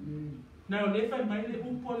 Amen. Nau le whai mai le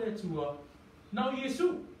upo le atua, nau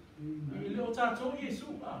Iesu. I le o tātou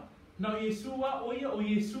Iesu a. Nau Iesu a o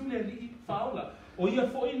Iesu le li whaola. O ia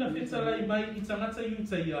fo'i na whetalai mai i tangata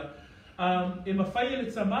Iutaia. E mawhai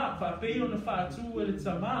le tamā, whaapei o na whaatu e le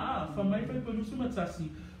tamā a, whamai whai panusu matasi.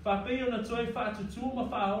 Whaapei o na toi whaatutu ma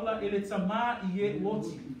whaola e le tamā i e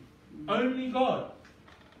woti. Only God.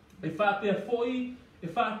 E whaapea fo'i, e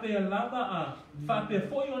whaapea lava a. Whaapea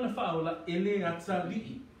fo'i o na whaola e le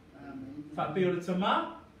atali. Whaapea o le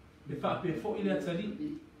tamā, e whaapea fo'i le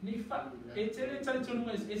atali. Ni wha, e tere tari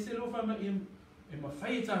tonunga e se lo whama e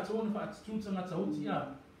mawhai e tātou na whaatutu tangata hoti a.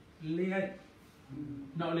 Le ai.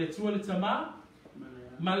 Na o le atua le tamā,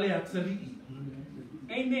 ma le atali.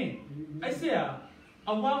 Amen. Ai sea,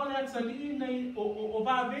 a wao le atali nei o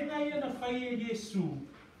vāwenga ia na whai e Iesu.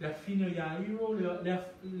 Le whino ia iro, le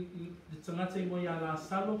tangata i mo ia la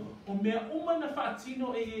salo, o mea uma na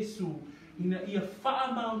whaatino e Iesu, ina ia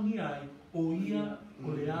wha mauni ai o ia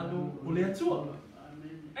o le alo o le atua.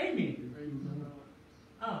 Amen.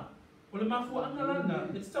 O le mafuaaga lana,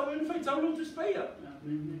 e te tau enu whai tau lotu speia.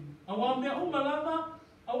 A wā mea uma lava,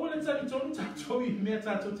 a wale tari tonu tātou i mea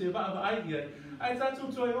tātou te wa ai ia. Ai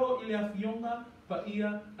tātou toi o i le awhionga pa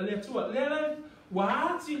ia a le atua. Lea wa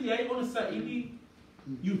atili ai o na saili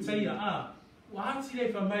Iutaia a. Wa atili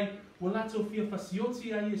ai whamai, wa lato fia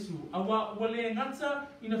fasioti a Iesu. A wa le ngata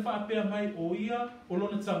ina whaapea mai o ia o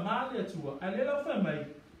lona tamā le atua. A le lau whamai,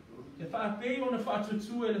 e whaapea o na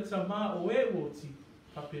whaatutu e le tamā o e woti.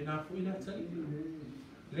 Papenafu i le atali.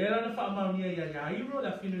 Lera na whaamaunia ia iairo,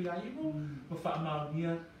 la whino iairo, ma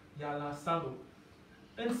whaamaunia ia la salo.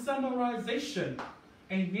 In summarization,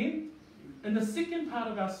 amen. In the second part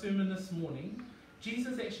of our sermon this morning,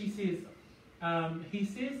 Jesus actually says, he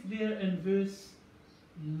says there in verse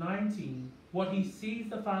 19, what he sees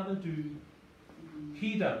the Father do,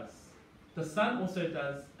 he does. The Son also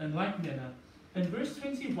does in like manner. In verse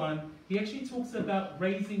 21, he actually talks about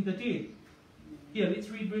raising the dead. Here, let's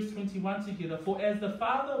read verse 21 together. For as the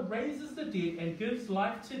Father raises the dead and gives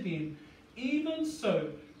life to them, even so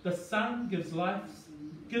the Son gives life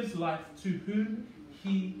to whom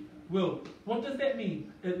he will. What does that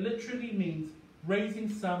mean? It literally means raising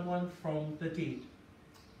someone from the dead.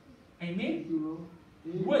 Amen?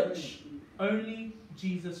 Which only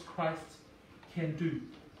Jesus Christ can do.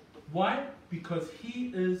 Why? Because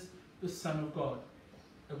he is the Son of God.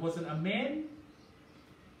 It wasn't a man.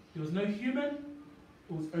 There was no human.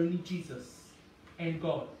 It was only Jesus and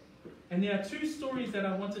God. And there are two stories that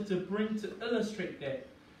I wanted to bring to illustrate that.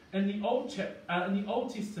 In the Old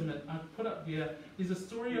Testament, I've put up there, there's a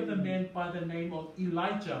story of a man by the name of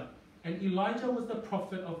Elijah. And Elijah was the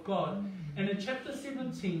prophet of God. And in chapter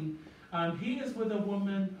 17, he is with a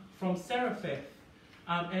woman from Zarephath.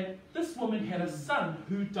 And this woman had a son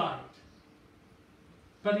who died.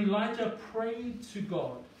 But Elijah prayed to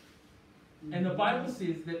God. And the Bible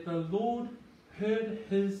says that the Lord heard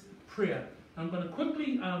his prayer. I'm going to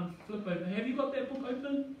quickly flip over. Have you got that book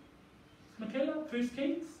open, Michaela? 1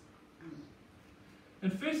 Kings? In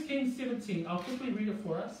 1 Kings 17, I'll quickly read it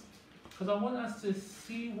for us, because I want us to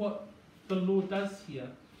see what the Lord does here.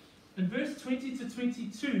 In verse 20 to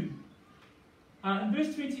 22, in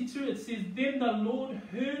verse 22 it says, Then the Lord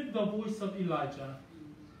heard the voice of Elijah,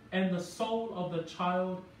 and the soul of the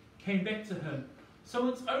child came back to him. So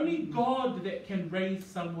it's only God that can raise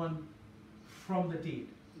someone from the dead.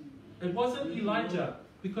 It wasn't Elijah,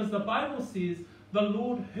 because the Bible says the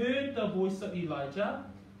Lord heard the voice of Elijah,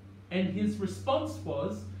 and his response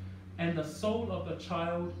was, and the soul of the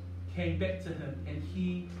child came back to him, and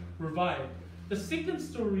he revived. The second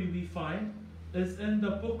story we find is in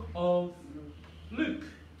the book of Luke.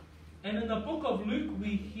 And in the book of Luke,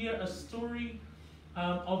 we hear a story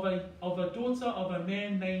of a daughter of a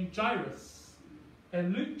man named Jairus.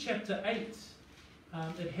 In Luke chapter 8,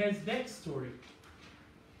 it has that story.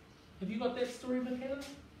 Have you got that story, Michaela?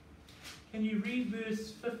 Can you read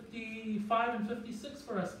verse 55 and 56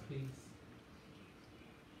 for us, please?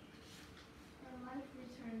 Her life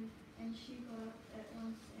returned, and she got up at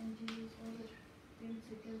once, and Jesus ordered them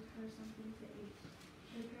to give her something to eat.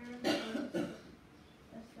 The parents were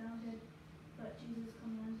astounded, but Jesus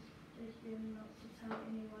commanded them not to tell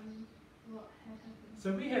anyone what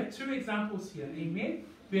So we have two examples here, amen?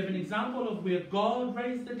 We have an example of where God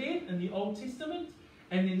raised the dead in the Old Testament,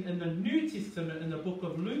 and in the New Testament, in the book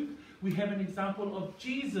of Luke, we have an example of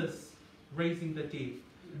Jesus raising the dead.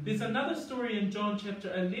 There's another story in John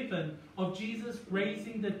chapter 11 of Jesus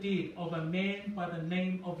raising the dead of a man by the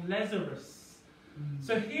name of Lazarus.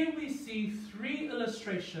 So here we see three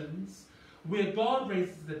illustrations where God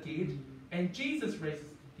raises the dead and Jesus raises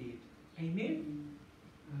the dead. Amen?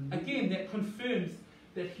 Again, that confirms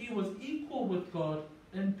that he was equal with God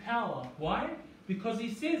in power. Why? Because he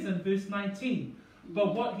says in verse 19,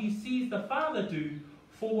 but what he sees the Father do,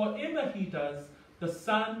 for whatever he does, the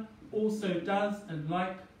Son also does in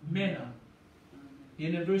like manner.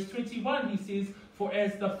 And in verse 21 he says, for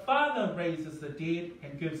as the Father raises the dead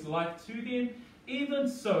and gives life to them, even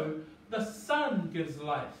so the Son gives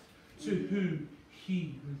life to whom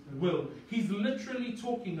he will. He's literally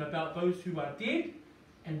talking about those who are dead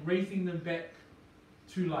and raising them back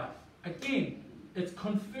to life. Again, it's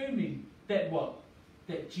confirming that what?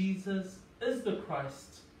 That Jesus is the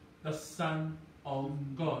Christ, the Son of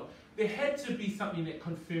God. There had to be something that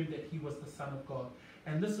confirmed that he was the Son of God.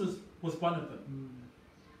 And this was one of them.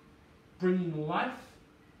 Bringing life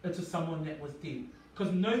into someone that was dead.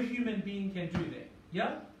 Because no human being can do that.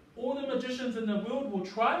 Yeah? All the magicians in the world will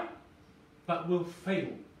try, but will fail.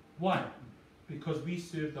 Why? Because we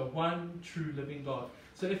serve the one true living God.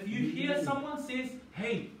 So if you hear someone says,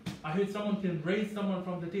 hey, I heard someone can raise someone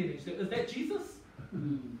from the dead, and you say, is that Jesus?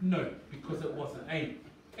 No, because it wasn't. Amen?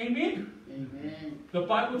 Amen. The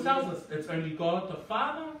Bible tells us it's only God the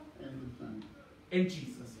Father And the Son. and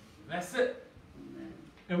Jesus. That's it. Amen.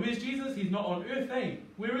 And where's Jesus? He's not on earth, eh?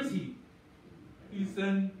 Where is he? He's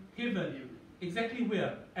in heaven. Exactly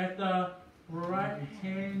where? At the right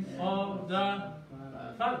hand of the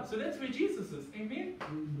Father. So that's where Jesus is. Amen?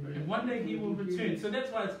 And one day he will return. So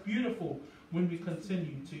that's why it's beautiful when we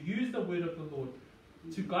continue to use the word of the Lord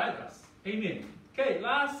to guide us. Amen. Okay,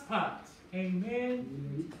 last part.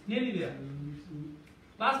 Amen. Nearly there.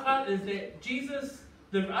 Last part is that Jesus,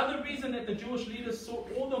 the other reason that the Jewish leaders sought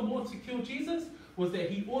all the more to kill Jesus was that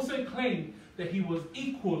he also claimed that he was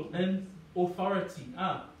equal in authority.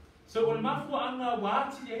 So o le mafuaaga wa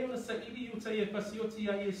atili o le saili Iutaia fasioti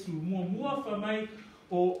a Iesu mua whamai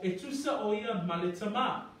o e tusa o ia ma le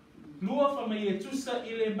tama. Lua whamai e tusa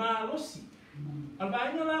i le malosi.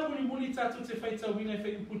 Alvaina la muli tatu te whaita wina e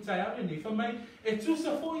whai uputai awe nei whamai e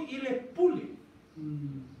tusa foi i le pule.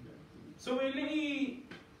 So e lei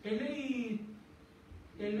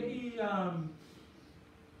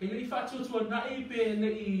whātuatua nai pe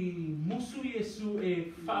lei musu Iesu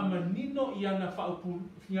e whaamanino i ana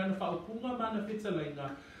whaupunga mana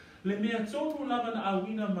whetalaina. Le mea tōru lama na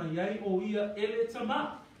awina mai ai o ia ele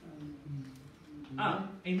tama.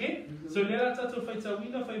 Amen? So lera tātou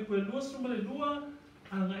whaitawina whaipue lua suma le lua,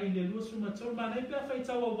 anga i le lua suma tōru. Mana e pia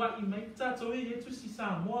whaitawa wa i mai tātou e tusi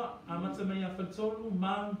Samoa, a mata mai a whaitolu,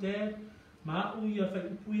 mom, dad, ma au i a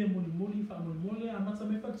whaiupu e muli whaamuli, a mata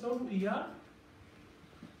mai whaitolu i a.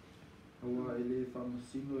 Awa ele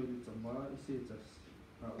whamasino ele tama i se tas.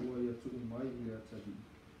 A ua ia tuu mai i le atari.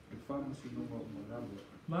 E whamasino ma umarawa.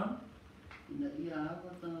 Ma? Ina ia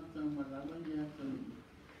awa tangata umarawa i le atari.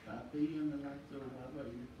 Tāpei ana lātou awa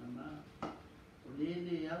i le tama. O le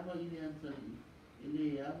awa i le atari.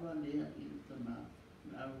 Ele awa lea i le tama.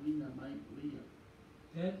 Na awina mai o ia.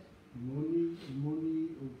 Dad? Moni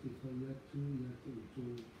o te whai atu i atu o tō.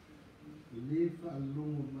 Le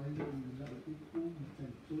whaalongo mai o i la upu i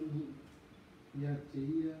tai tonu. Ia te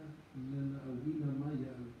ia, nana awina mai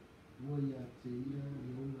a ua ia te ia,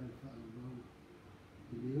 i ola i whaalongo.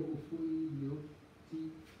 I le o fui, i o ti,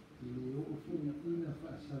 i le o fui ina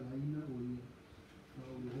whaasalaina o ia.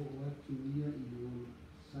 Whaolo o atu ia i le o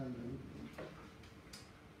sala upu.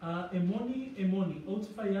 E moni, o te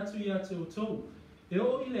whai atu i ate o tau. E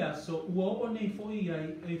o i le aso, ua o nei foi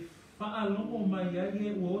ai, e whaalongo mai ai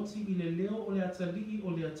e ua oti i le leo o le atalii o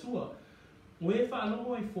le atua. O e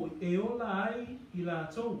whaalongo ai foi, e ola ai i la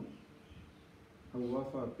atou. Awa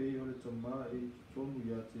whapei o le tama e tonu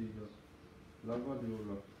i ate ia. Lava le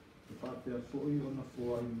ola. E whapea foi o na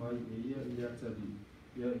fua i mai e ia i atari.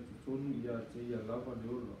 Ia i tonu i ate ia lava le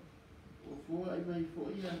ola. O fua i mai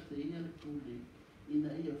fo ia te ia le pule.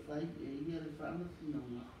 Ina ia whai e ia le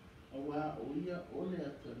whamasinonga. Awa o ia o le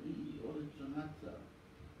atari o le tangata.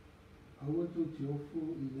 Aua tō te ofo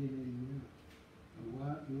i lele i mea. Awa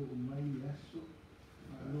e o mai i aso.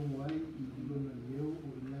 Alo wai i ilona leo o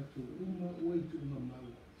i lato uma ua i tūma mau.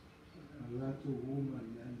 A lato oma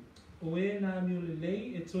i ai. O e nā mio le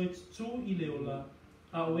lei e toi tū i le ola.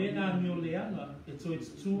 A o e nā mio le anga e toi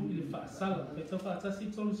tū i le whaasala. Kei tau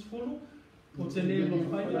whaatasi tonu sifuru, o te le lo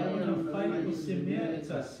whaia o na whai o se mea e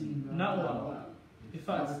tasi, na oa, e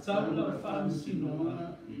whaatitau la o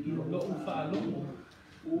whaamasinoa, i lo u whaalomo,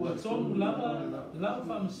 ua tonu lava la o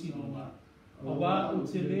whaamasinoa, a wā o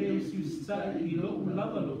te le o siustai i lo u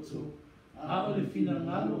lava loto, a o le fina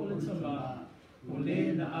ngalo o le tamā, o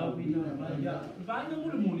le na awina mai ia. Vaina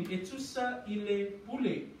muli e tusa i le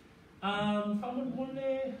pule.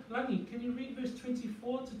 Whamamole Langi, can you read verse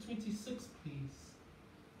 24 to 26, please?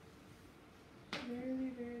 Verily,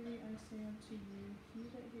 verily, I say unto you, he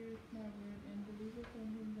that heareth my word and believeth on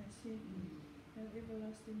him that sent me, hath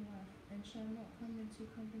everlasting life, and shall not come into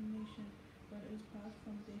condemnation, but is passed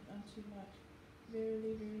from death unto life.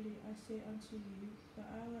 Verily, verily, I say unto you, the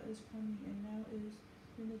hour is coming, and now is,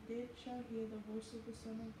 when the dead shall hear the voice of the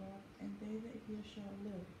Son of God, and they that hear shall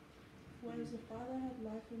live. For as the Father hath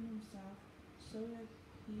life in himself, so hath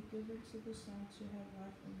he given to the Son to have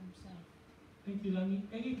life in himself. Thank you, Langi.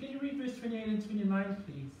 Angie, can you read verse 28 and 29,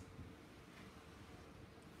 please?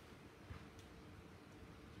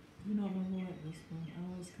 Do not wonder at this, for an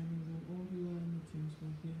hour is coming when all who are in the tombs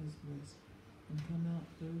will hear his voice, and come out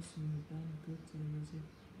those who have done good to the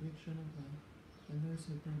resurrection of life, and those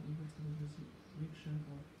who have done evil to the resurrection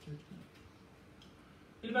of judgment.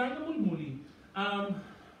 Il va ainda muli.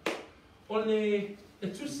 O le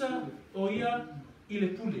tusa o ia i le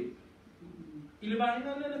pule. I le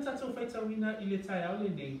vaina le tatou whaitawina i le tai au le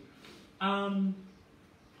nei.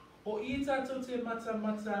 O i tatou te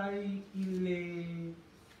mata ai i le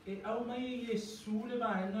e au mai i Iesu le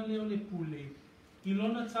vaina le o le pule. I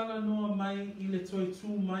lona tala noa mai i le toi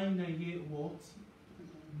tū mai na ie uoti.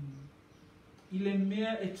 I le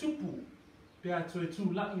mea e tupu pe a toi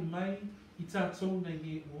tū la i mai i tatou na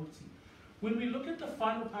ie uoti. When we look at the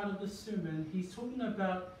final part of the sermon, he's talking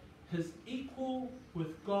about his equal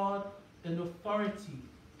with God in authority.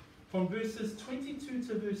 From verses 22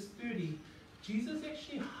 to verse 30, Jesus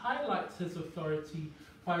actually highlights his authority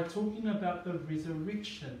by talking about the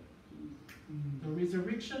resurrection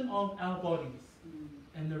of our bodies,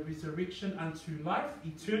 and the resurrection unto life,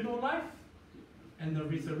 eternal life, and the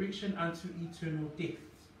resurrection unto eternal death.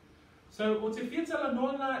 So, o te whiatala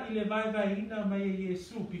noana I le vaivaina mai e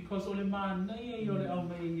Iesu, because o le mānei e o le au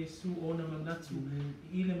mai e Iesu o na manatu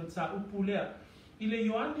I le mata upu lea. I le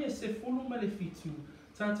Ioane se fulu ma le fitu,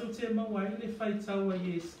 tātou te maua I le whaitau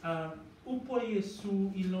a upu a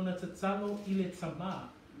Iesu I lona tatalo I le tamā.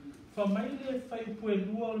 Whamai le whai upu e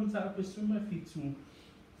lua o le ta upe suma fitu.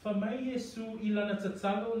 Whamai Iesu I lana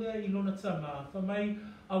tatalo lea I lona tamā. Whamai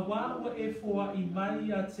a wāua e fua I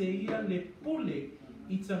mai a te ia le pule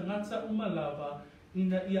I tangata umalava,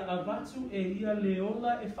 ina ia avatu e ia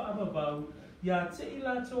leola e whaavavau, ia te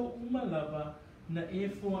ilato umalava, na e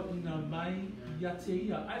fua ina mai ia te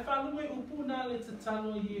ia. Ai whanunga upu nā le te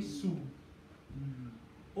talo Iesu.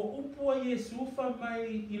 O upu a Iesu wha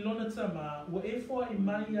mai I lona tamā, wa e fua I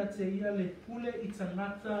mai ia te ia le pule I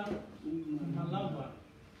tangata umalava.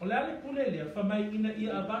 O lea le pule lea, wha mai ina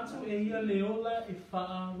ia avatu e ia leola e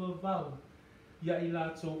whaavavau, ia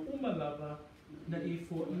ilato umalava, na e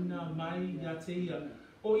fo ina mai ia te ia.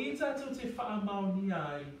 O I tātou te whaamaoni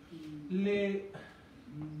ai,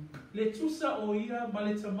 le tusa o ia ma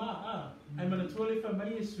le tamā ai mana tua le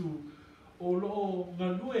whamai Iesu, o loo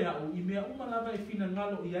ngalue au, I mea umalava e whina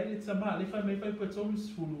ngalo I ai le tamā, le whamai whai pua tonu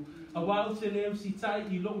sifuru, a wāu te leo si tai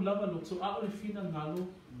I loo lava loto, a o le whina ngalo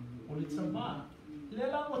o le tamā. Le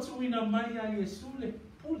la o tuina mai a Iesu le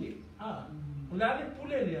pule, o le ale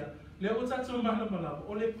pule lea, le o tātou mahala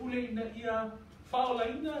o le pule ina ia whaola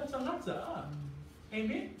ina tangata,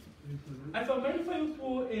 Amen? Ai whamai whai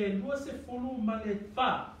upo e lua se fulu ma le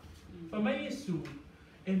wha, whamai Iesu,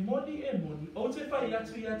 e moni, o te whai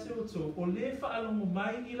atu ia te oto, o le whaalongo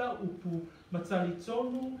mai I la upu, matali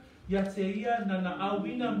tonu, ia te ia na na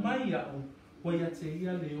awina mai au, wa ia te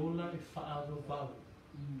ia leola e whaavavau.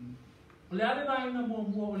 O le ale vaina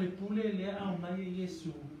mua o le pule lea au mai e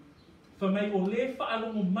Iesu, whamai o le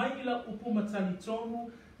whaalongo mai I la upu matali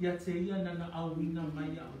tonu, ia te ia na na awina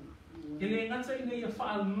mai au. E le ngata ina ia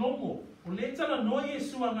whaalongo, o le tala no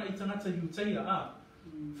Iesu anga I tangata Iutaia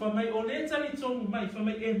Whamai o le tali tonu mai,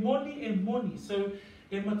 whamai e moni, so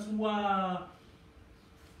e matua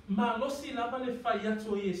malosi lava le whai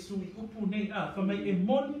atu Iesu I upu nei whamai e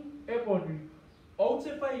moni, o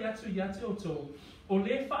te whai atu ia te oto, o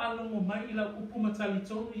le whaalongo mai I la upu matali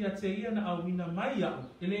tonu ia te ia na awina mai au.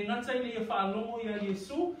 E le ngata ina ia whaalongo ia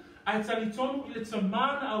Iesu, ai tali tonu I le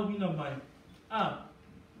tamā na awina mai.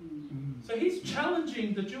 So he's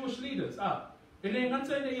challenging the Jewish leaders. E le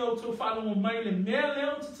ngata ina ia o tō whaalongo mai le mea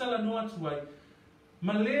leo te tala no atu ai.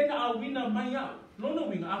 Ma le na awina mai au. Lona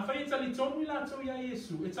winga, a whai tali tonu I la tau ia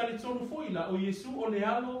Iesu. E tali tonu fo I la o Iesu o le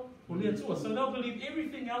alo o le atua. So they'll believe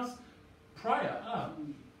everything else prior.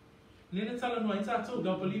 Lena tala no i tātou,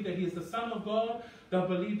 they'll believe that he is the Son of God, they'll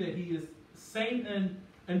believe that he is same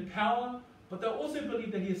in power, but they'll also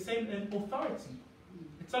believe that he is same in authority.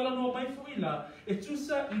 E tala no mai fuila, e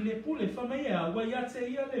tusa I le pule whamea, wa ia te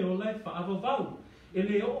ia leo lai whaavavau. E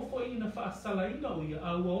le o fo ina whaasalaina o ia,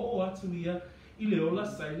 a ua o atu ia, I le ola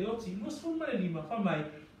sai le oti. Nus fumare lima whamai,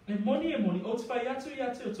 e moni, o te whai atu ia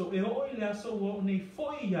te oto, e o I le aso o nei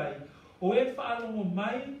foi iai, o e whaalongo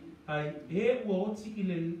mai, ai, e ua oti I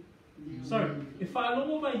le sorry, e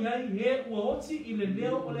whaalongo mai ai he ua oti I le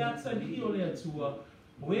leo o le atali I o le atua.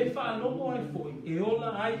 O e whaalongo ai foi, e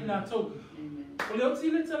ola ai I la tau. O le oti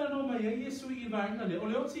I le tala no mai ai Iesu I vaina le, o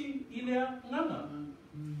le oti I le nganga.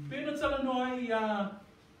 Pena tala no ai a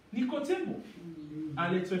Nikotemo.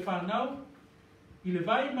 A le toi whanau, I le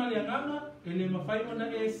vai ma le nganga, e le mawhai ona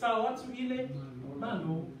e sao atu I le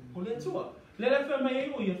malo o le atua. Lele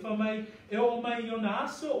whamai o ia whamai e o mai o na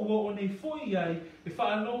aso o o nei foi ai e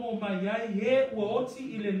whaalongo mai ai he ua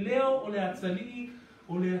oti I le leo o le atali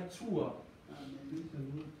o le atua.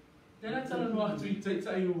 Nena tala no atu I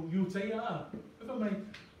teitai o Iutaia e whamai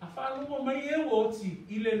a whaalongo mai e ua oti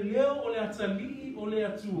I le leo o le atali o le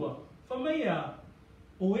atua. Whamai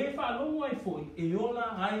o e whaalongo ai foi e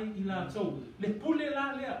ola ai I la tau. Le pule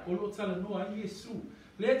la lea o lo tala no ai Iesu.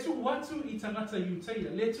 Le tu watu I tangata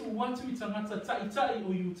Iutaia, le tu watu I tangata taitai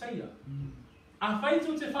o Iutaia. A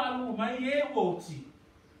whaitu te whaalongo mai e woti.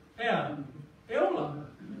 Ea, e ola.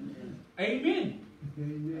 Amen.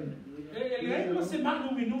 E le aima se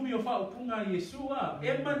manumi o whaupunga Iesua,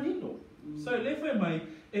 e manino. So le whai mai,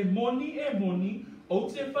 e moni, o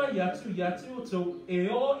te whai yatu o tau, e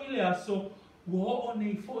o I le aso, wo o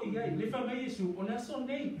nei fo I ai. Le whai mai Iesu, o le aso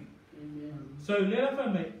nei. So le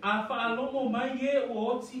whai mai, a whaalongo mai e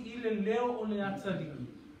o oti I le leo o le ataliki.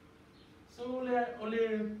 So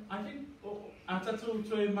I think, a tatu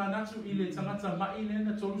toi manatu I le tangata mai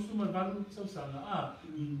lena tolusu ma valu tausanga.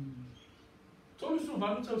 Tolusu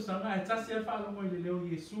valu tausanga, e tasi e whaalongo I le leo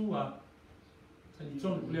Iesu a tani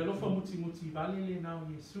tonu. Le alofa muti vale le nao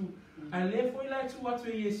Iesu. A le foi lai tu atu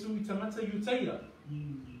e Iesu I tangata Iutaia.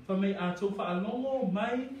 Whamei a tau whaalongo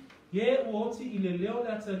mai ye o oti I le leo le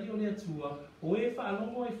atari o le atua, o e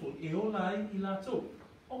whaalongo e fo, e ola ai I la tau.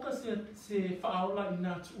 Oka se whaola I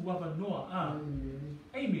nā tu wawa noa.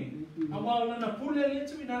 Amen. A waola na pule le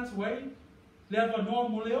tu I nā tu wei, le awa noa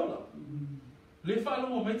mo le ola. Le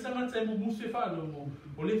whaalongo mai tangata e mo musu e whaalongo,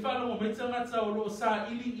 o le whaalongo mai tangata o lo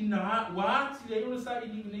saili I nā waati le o lo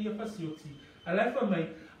saili I ia fasioti. A leifa mai,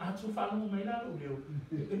 a tu whaalongo mai la lo leo,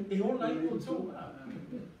 e ola I o tau.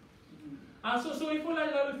 So I fo lai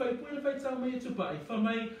lawe whai pule whai tau mai tu pai,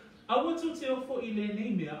 whamai awa tu te ofo I le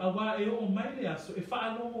nei mea, awa e o mai le aso, e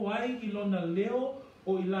whaalongo ai I lona leo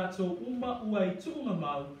o I lato uma ua I tuunga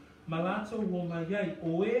mau, ma lato o mai ai,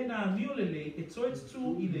 o e nā miolele e toi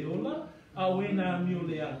tu I le ola, a o e nā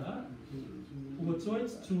miole ana, ua toi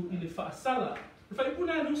tu I le whaasala. E whai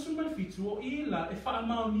puna e nusu mai fitu o I la e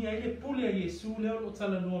whaamau ni ai le pule a Iesu leo lo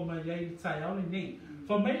tala noa mai ai le tai au le nei.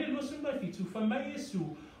 Whamai le nusu mai fitu, whamai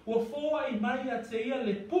Iesu, ua foa I mai a te ia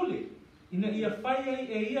le pule, ina ia whai ai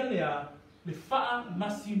e ia lea, le wha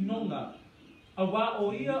masinonga, a wā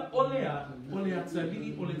o ia o lea, o le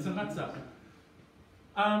atali, o le tangata.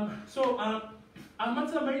 A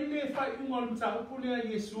mata mai le whai unga o mta upule a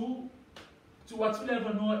Iesu, tu atu le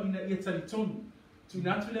wanoa ina ia talitonu, tu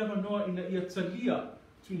natu le wanoa ina ia talia,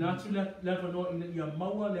 tu natu le wanoa ina ia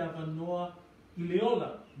maua le wanoa I le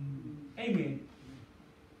ola. Amen.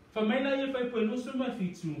 Whamaina ia whai poe nusu mai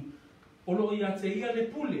fitu, o lo ia te ia le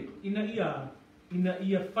pule, ina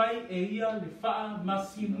ia whai e ia le wha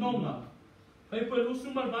masinonga. Whai poe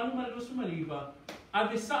nusu mai vanu mai nusu mai riva, a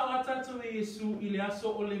ve sao atatu e Iesu I le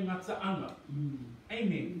aso o le ngata anga.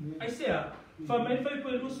 Amen. Ai sea, whamai whai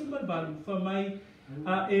poe nusu mai vanu, whamai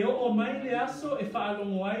e o mai le aso e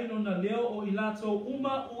whaalongo ai nona leo o I lato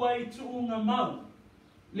uma uai tuunga mau.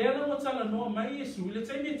 Lea na mo tala noa mai Iesu, I le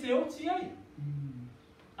teime te oti ai.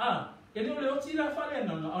 E leo le oti la whale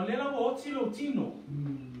nganga, o le lawa oti lo tino.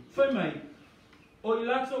 Whai mai, o I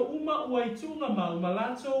lato uma uai tunga mau, ma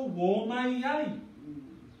lato wo mai ai.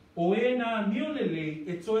 O e nā miolele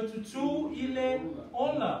e toi tutu I le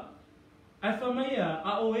ola. Ai whamai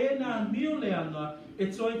a o e nā mioleanga e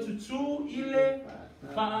toi tutu I le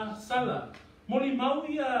wha sala. Moli mau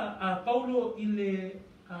ia a Paulo I le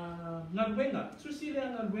ngaluenga. Tusi le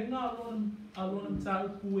ngaluenga alona mta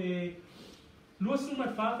upu e lua suma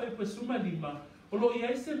whawha e pue suma lima, o lo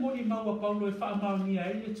ia se moni maua Paulo e wha mau ni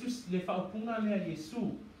ai le whaupunga lea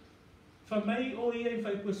Iesu. Whamai o ia I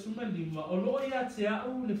whai pue suma lima, o lo ia te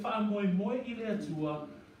au le wha moe I le atua,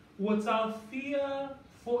 ua tau fia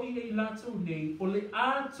fo'i e latou nei o le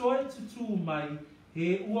a toe tutu mai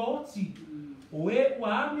he ua oti o e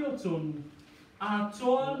ua ami o tonu a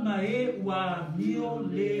toa ma e ua mio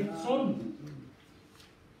le tonu.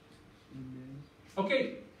 Ok,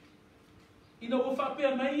 ina ua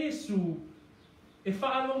whapea mai Iesu e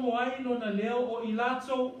whaalongo ai lona leo o i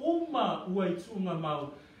latou uma ua i tuunga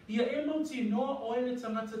mau. Ia e mauti noa o ele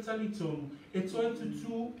tangata tali tonu e toi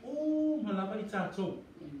tutu malava i tātou.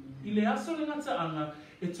 I le aso le ngata anga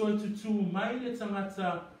e toi tutu mai le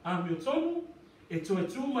tangata a mio tonu e toi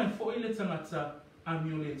tu mai fo i le tangata a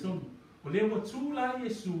mio le tonu. O le wa tu la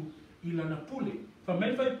Iesu i lana pule. Fa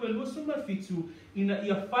mai fai pue lusu mai fitu ina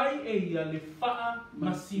ia fai e ia le faa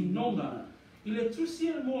masinonga. I le tusi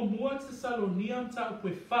e mua Tesalonia mta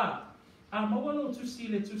upe faa. A mawalo tusi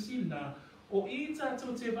le tusi na o i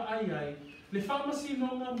tātou te wa ai le faa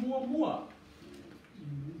masinonga mua.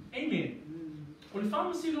 Amen. O le wha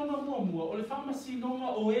masinonga mua, o le wha masinonga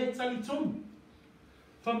o e tali tonu.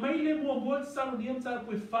 Wha mai le mua te Saloniam ta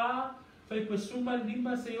koe wha, whai koe suma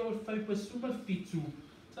lima se o whai koe suma fitu.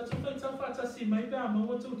 Tato whai tau whatasi mai pia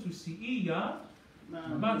maua tau tusi ia,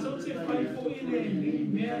 ma tau te whai fo i le ni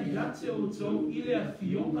mea ia te o tau i le a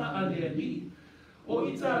fionga a le ani. O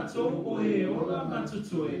i tātou o e ola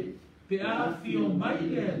matutoe, pe a fio mai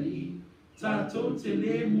le ani, tātou te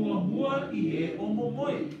le mua i e o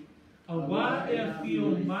momoe. A wā e a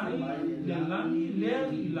fio mai le langi lea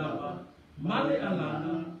i lawa, ma le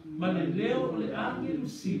alana, ma le leo o le angeru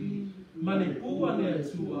sili, ma le pua le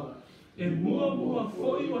atua, e mua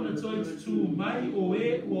foi o na toi tutu mai o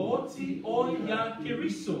e ua oti o ia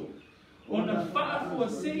keriso. O na whaafua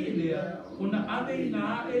sei lea, o na ave i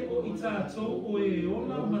na ae o i tātou o e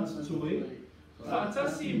ola matutoe,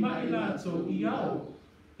 whaatasi mai lātou i ao.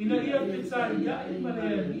 Ina ia peta ia i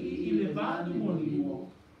malea i le vānu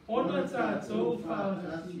monimo, ona tātou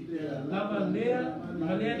whaatasi lava lea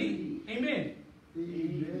malea ni. Amen.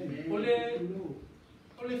 O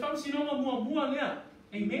le whamsinonga mua lea.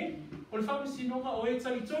 Amen. O le whamsinonga o e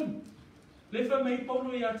talitonu. Le whamai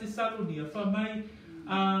paulo i a Tesalonia, whamai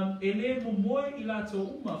e le momoe i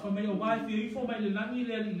lātou uma, whamai o wai whio ifo mai le langi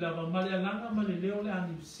lea li lava, ma le alanga, ma le leo le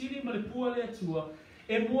ani siri, ma le pua le atua,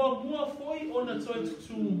 e mua foi o na toi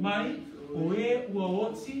tutu mai o e ua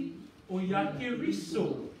oti o iake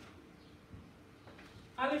riso.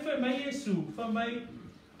 Ale whamai Iesu, whamai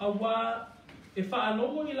a wā e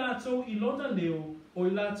whaalongo i lātou i lona leo, o i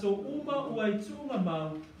lātou uma ua i tūnga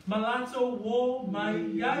mau, ma lātou wō mai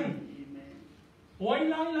iai. O ai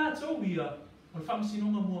lai lātou ia, o le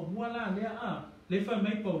whamsinonga mua la lea a, le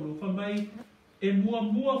whamai paulo, whamai e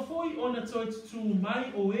mua foi o na toi tutu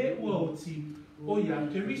mai o e ua oti o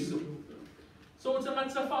iake riso. So o te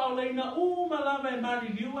mata whao leina, malama e mari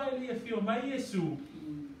liua e lia whio mai Iesu.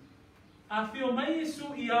 A whio mai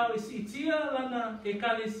Iesu i au e si itia lana e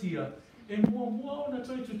kalesia. E mua o na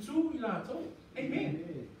toi tutu i lātou. Amen.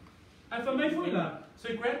 I whamai fui la.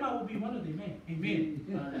 So grandma will be one of them, amen.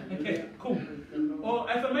 Okay, cool. O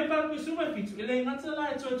ai whamai para koe suma fitu. E le ngata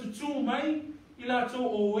la e toi tutu mai i lātou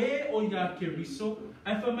o e o ia ke riso.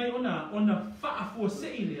 Ai whamai ona whaafua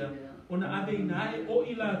sei lea. Ona ave ina e o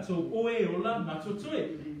i lātou o e o la matotoe.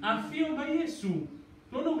 A whio mai Iesu.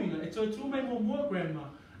 Nono wina, e toi tu mai mua grandma.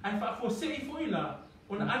 Ai whaafua sei fui la.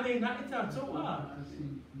 Ona ave ina e tātou a.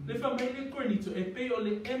 Le whamai le korenito e pe o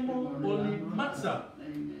le emo o le mata.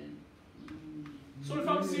 So le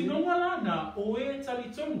whamsinonga lana o e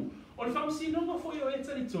talitonu. O le whamsinonga foi o e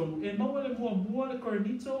talitonu e maua le mua le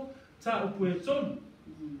korenito ta upu e tonu.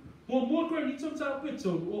 Mua korenito ta upu e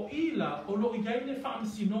tonu o ila o lo iai le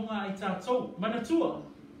whamsinonga ai tātou. Manatua.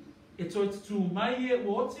 E toi tutu mai e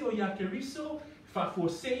uoti o iake riso,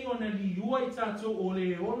 whafuosei o na liua i tātou o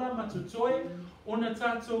le ola matutoe, o na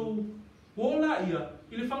tātou wola ia,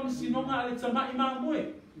 i le whamsinonga a le tamai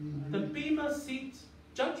mamoe. The Bema Seat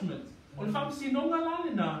Judgment. O le whamsinonga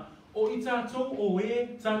lalena o i tātou o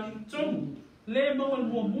e tali tonu. Le maua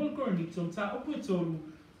mua korenito ta upu e tonu,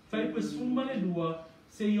 whaipue suma le lua,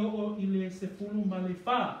 se i o i le se fulu ma le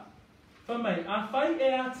wha. Whamai, a whai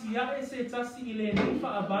e atia e se tasi i le nei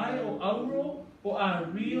whaavae o auro, o a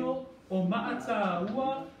rio, o maata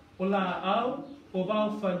ua, o la au, o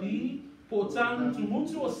vau whali, po tānu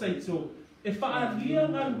tumutu o seito, e whaalia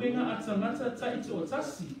ngā luenga a tangata taito o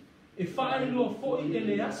tasi, e whaailoa foi e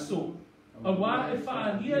le aso, a wā e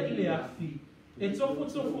whaalia i le afi, e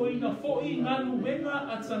tofo ina foi ngā luenga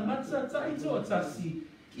a tangata taito o tasi,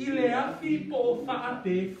 i le afi po o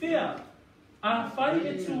whaape whea. A whai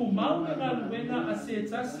e tū maua ngā luenga a se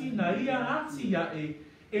tasi na ia hati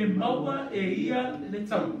e maua e ia le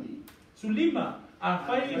tau. Sulima, a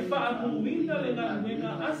whai e whaamuina le ngā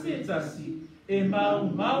luenga a se tasi, e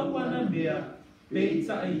mau ana mea, Pei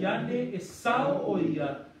ta Ioane e sao o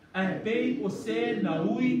ia. Ai pei o se na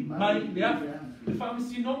ui mai le afi. Le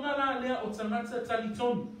whamisinonga la lea o tangata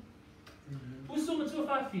talitonu. Puso matua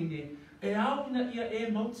whawhine, e au ina ia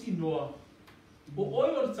e mauti noa. O oi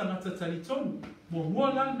o le tangata talitonu, mo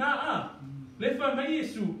mua la na a. Le wha mai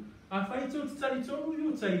Iesu, a whaitou te talitonu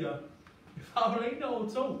Iutaia. E whaoreina o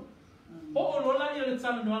tau. O lola ia le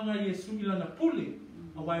tala noanga Iesu ila na pule.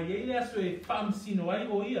 A wai ei le aso e whaamasino ai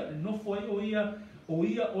o ia, e nofo ai o ia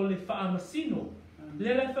o le whaamasino.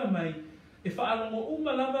 Le wha mai, e whaalongo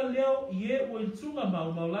umalava leo i e o iltunga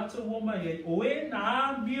mau lata ua mai ei, o e na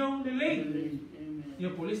a mio le lei. Ia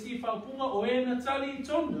polisi i whaupunga o e na tali i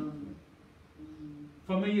tonu.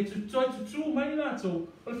 Whamai e tutu mai lato,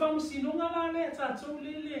 o le whamasinonga la lea tātou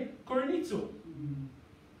le koronito.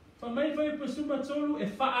 Whamai vai pasuma tolu e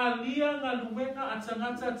whaalia ngā luenga a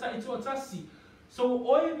tangata ta ito atasi. So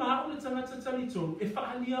oi maa o le tangata tali tolu, e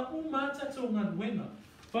whaalia umata tō ngā luenga.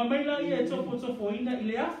 Whamai la ia e topo ina i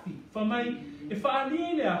le afi. Whamai e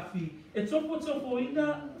whaalia i le afi, e topo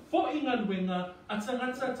ina fo i ngā luenga a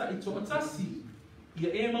tangata ta ito atasi. Ia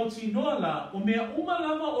e mauti noa la, o mea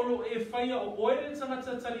umalama o lo e whaia o oe le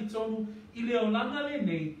tangata tali tonu i le olanga le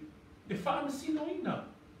nei, e whaamasino ina.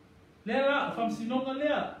 Lea la, whaamasinonga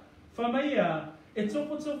lea. Whamai a, e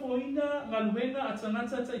topo ina ngā luenga a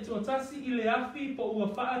tangata ta ito atasi i le afi po ua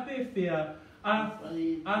whaape whea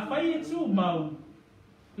a whai e tū mau.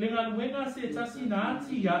 Le ngā luenga se tasi na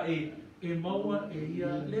ati ia e maua e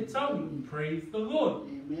ia le tau. Praise the Lord.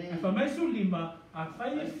 E whamai su lima, a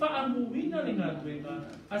whai e whaamuina le ngā luenga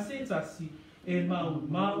a se tasi e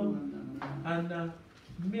mau ana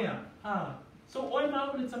mea. So oi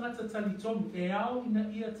mau le tangata tali tonu e au ina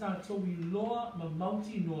ia tātou i loa ma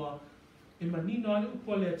mauti noa e manino ale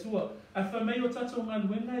upole atua. A whamai o tātou ngā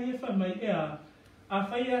luenga e whamai ea. A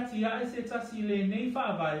whai ati a e se tasi le nei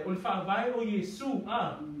whaavai, o le whaavai o Iesu,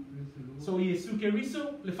 So Iesu ke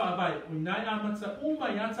riso, le whaavai, o nai amata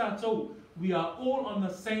umai a tātou. We are all on the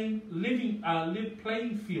same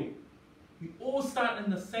playing field. We all start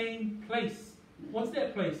in the same place. What's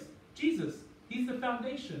that place? Jesus. He's the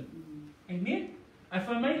foundation. Amen? A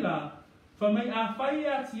whamai la, whamai a whai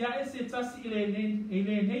ati a e se tasi i le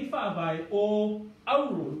nei whaavai o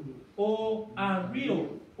auro, o a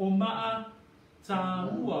rio, o maa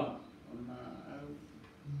tāua.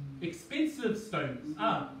 Expensive stones.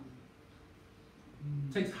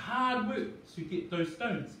 Takes hard work to get those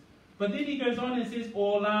stones. But then he goes on and says,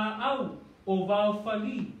 o la au, o vau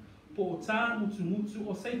fali, po tā mutu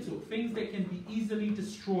o seito, things that can be easily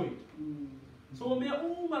destroyed. So o mea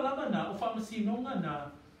malama na, o whamasinonga na,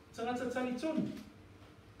 tangata tali tonu.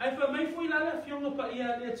 Ai whamai fo i lale a whionga pa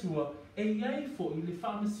ia lea tua, e iai fo i le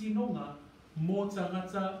whamasinonga mō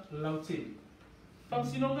tangata lauteri.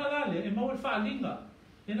 Whamasinonga lale, e mau le whaalinga.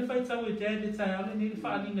 Nena whai tau e dad le tai ale, ne le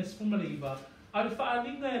whaalinga sfumaleiva, a le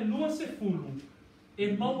whaalinga e lua se fulu,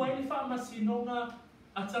 e mau ai le whaamasinonga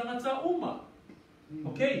a tangata uma.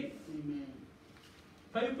 Okay?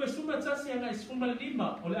 Pai upe suma tasi anga iskuma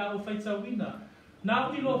lima o le au whaitawina.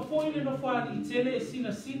 Nā ui loa fōi le no whaari I tele e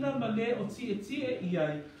sina ma le o tie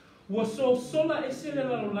iai. Ua so sola e se le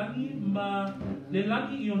lalolangi ma le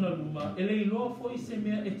langi I ona luma. E le I loa fōi se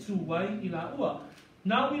mea e tūwai I la ua.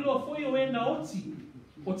 Nā ui loa fōi o e na oti.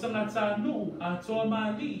 O tangata nuu a toa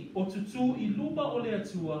maali o tutu I luma o le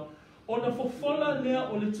atua. O na fofola lea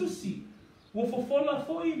o le tusi. Ua fofola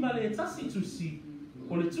fōi ma le tasi tusi.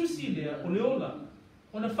 O le tusi lea o le ola.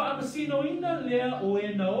 O na whaamasino ina lea o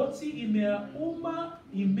e na oti I mea uma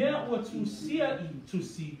I mea ua tusia I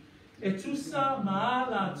tusi. E tusa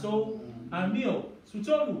maala tou a mio.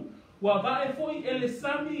 Sutolu, wa vae foi ele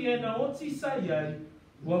sami e na oti sayai.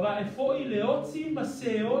 Wa vae foi le oti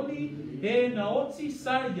maseoli e na oti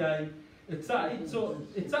sayai. E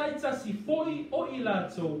taita si foi o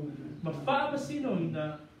ilato. Ma whaamasino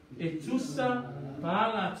ina e tusa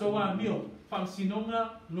maala tou a mio. Whaamasinonga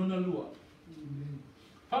luna lua.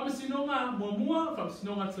 Whaamasinonga mua,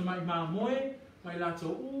 whaamasinonga te mai maa moe, mai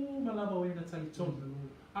lato malawa o ena tai tonu.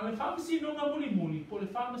 A le whaamasinonga muli, po le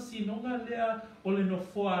whaamasinonga lea o le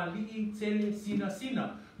nofoa lii tele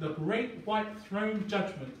sina, the great white throne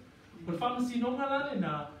judgment. Po le whaamasinonga lale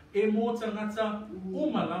na e mō tangata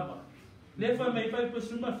malawa. Le wha mei pai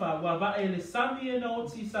pasuma wha, wa va e le sami e na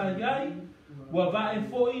oti sa iai, wa va e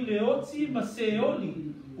foi le oti ma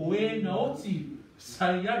seoli, o e na oti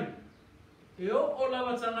sa iai. E o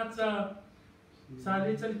lawa tangata sa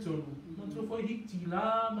le tali tonu. Mantua foi hikti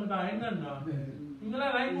la, malaena na.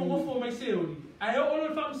 Ngala lai mo mofo mai seoli. Ai o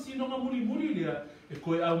le whaamasinonga muli lea. E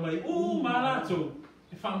koe au mai, malato.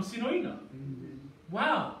 E whaamasinonga.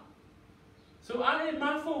 Wow. So ae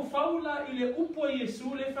mafo faula i le upo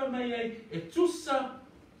Iesu le whamai ai e tusa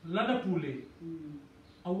lana pule.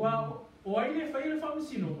 Awa o ai le whai le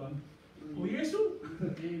whamasinonga. O Iesu?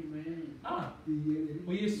 Amen. Ah.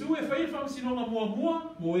 O Iesu e whai le whamasinonga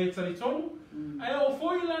mua mo e taritonu. Ai o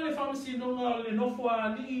foi la le whamasinonga le nofo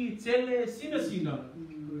a li tele sina.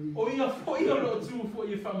 O ia foi o lo tu fo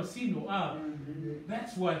i whamasino. Ah.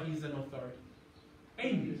 That's why he's an authority.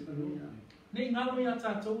 Amen. Nei ngalo ia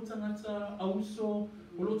tātou tangata auso,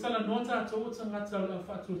 o lo tala noa tātou tangata la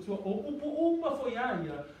whatuatua, o upu uma fo ia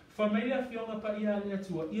ia, whameia whionga pa ia lea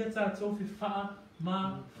tua, ia tātou fi wha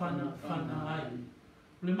ma whana ai.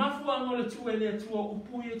 Le mafuaaga o le tua e lea tua,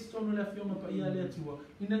 upu ia titono lea whionga pa ia lea tua,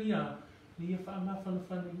 ina ia, le ia wha ma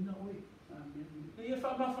whana ina oi. Le ia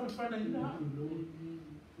wha ma whana ina.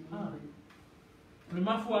 Le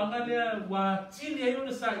mafuaaga lea wa tili ai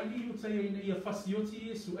ona saili Iutaia ina ia fasioti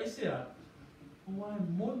Iesu, ai sea.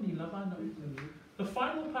 The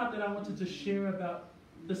final part that I wanted to share about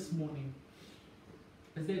this morning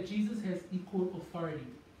is that Jesus has equal authority.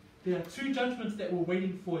 There are two judgments that we're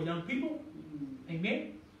waiting for young people.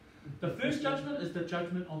 Amen. The first judgment is the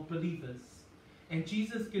judgment of believers. And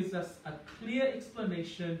Jesus gives us a clear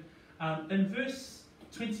explanation in verse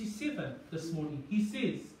 27 this morning. He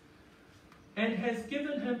says, and has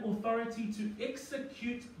given him authority to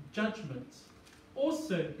execute judgment,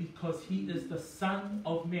 also because he is the Son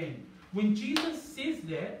of Man. When Jesus says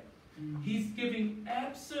that, he's giving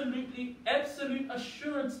absolute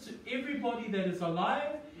assurance to everybody that is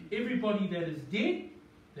alive, everybody that is dead,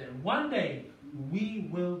 that one day we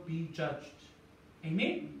will be judged.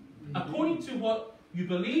 Amen? According to what you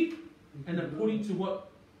believe and according to what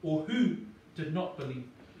or who did not believe.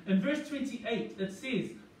 In verse 28 it says,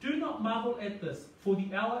 do not marvel at this, for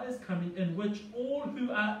the hour is coming in which all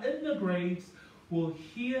who are in the graves will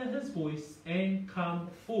hear his voice and come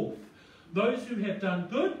forth. Those who have done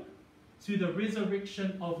good to the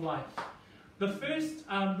resurrection of life. The first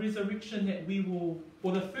resurrection that we will,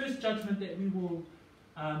 or the first judgment that we will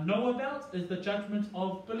know about is the judgment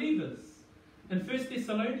of believers. In 1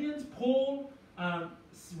 Thessalonians, Paul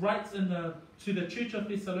writes to the church of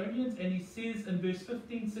Thessalonians, and he says in verse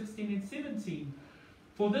 15, 16 and 17,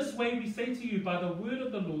 for this way we say to you by the word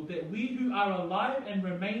of the Lord, that we who are alive and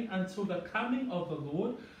remain until the coming of the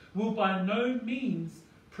Lord will by no means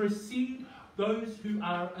precede those who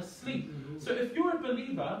are asleep. So if you're a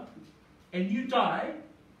believer and you die,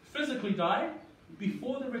 physically die,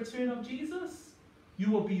 before the return of Jesus,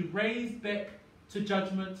 you will be raised back to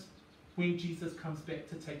judgment when Jesus comes back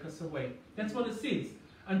to take us away. That's what it says.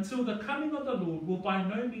 Until the coming of the Lord will by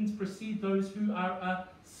no means precede those who are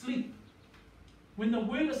asleep. When the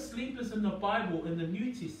word asleep is in the Bible, in the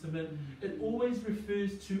New Testament, it always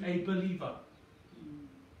refers to a believer.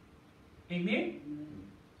 Amen?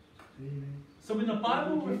 So when the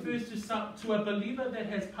Bible refers to a believer that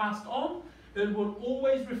has passed on, it will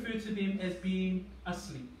always refer to them as being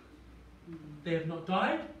asleep. They have not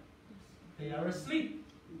died, they are asleep.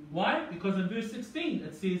 Why? Because in verse 16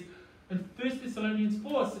 it says, in 1 Thessalonians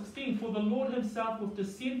 4:16, for the Lord himself will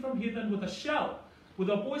descend from heaven with a shout, with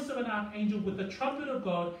the voice of an archangel, with the trumpet of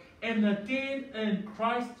God, and the dead in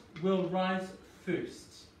Christ will rise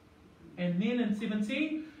first. And then in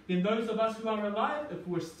 17, then those of us who are alive, if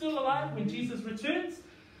we're still alive when Jesus returns,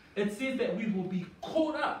 it says that we will be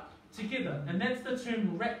caught up together. And that's the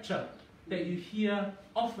term rapture that you hear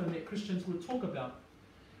often that Christians will talk about.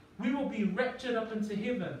 We will be raptured up into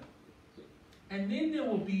heaven. And then there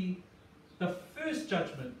will be the first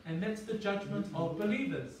judgment, and that's the judgment of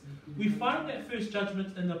believers. We find that first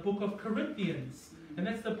judgment in the book of Corinthians, and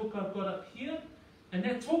that's the book I've got up here, and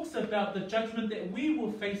that talks about the judgment that we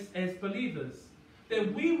will face as believers,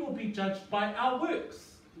 that we will be judged by our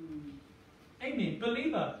works. Amen.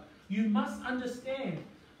 Believer, you must understand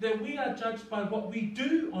that we are judged by what we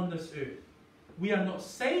do on this earth. We are not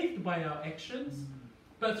saved by our actions,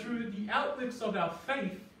 but through the outworks of our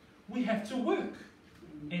faith, we have to work.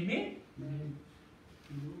 Amen?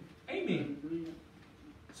 Amen.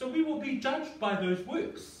 So we will be judged by those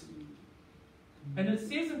works. And it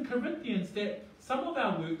says in Corinthians that some of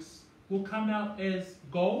our works will come out as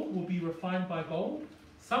gold, will be refined by gold.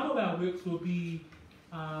 Some of our works will be,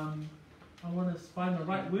 I want to find the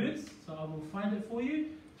right words, so I will find it for you.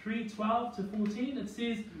 3:12 to 14, it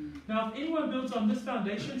says, now if anyone builds on this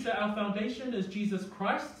foundation, so our foundation is Jesus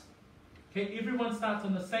Christ. Okay, everyone starts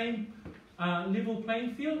on the same level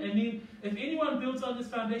playing field. And then if anyone builds on this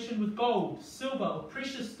foundation with gold, silver, or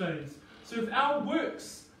precious stones, so if our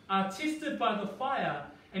works are tested by the fire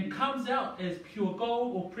and comes out as pure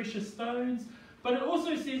gold or precious stones, but it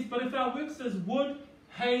also says, but if our works is wood,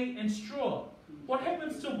 hay, and straw, What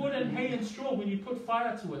happens to wood and hay and straw when you put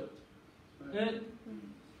fire to it? It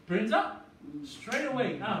burns up straight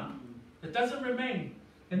away. It doesn't remain.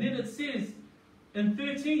 And then it says in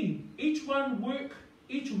 13, each one's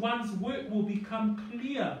work will become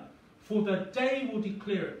clear, for the day will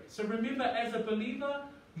declare it. So remember, as a believer,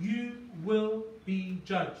 you will be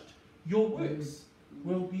judged. Your works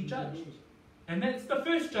will be judged. And that's the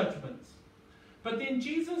first judgment. But then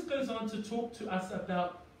Jesus goes on to talk to us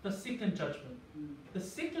about the second judgment. The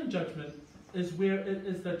second judgment is where it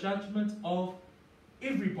is the judgment of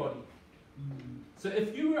everybody. So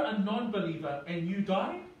if you were a non-believer and you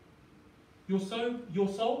die, your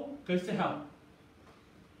soul goes to hell.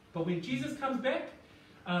 But when Jesus comes back,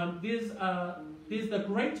 there's the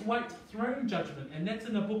great white throne judgment, and that's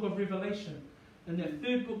in the book of Revelation. In that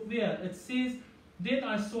third book there, it says, "Then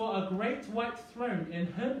I saw a great white throne, and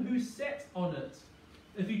him who sat on it."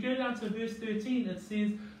 If you go down to verse 13, it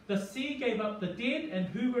says, "The sea gave up the dead and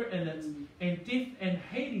who were in it, and death and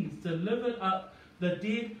Hades delivered up the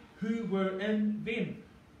dead who were in them."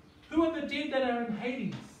 Who are the dead that are in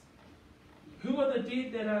Hades? Who are the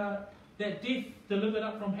dead that death delivered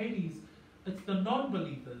up from Hades? It's the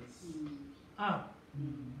non-believers.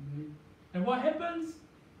 And what happens?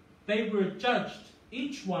 They were judged,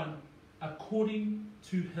 each one according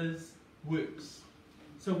to his works.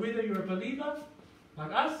 So whether you're a believer,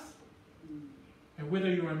 like us, and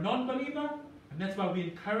whether you're a non-believer, and that's why we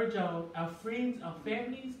encourage our friends, our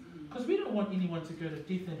families, because we don't want anyone to go to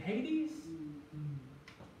death in Hades.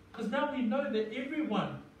 Because now we know that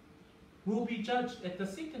everyone will be judged at the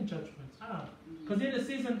second judgment. Because then it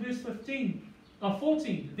says in verse 14,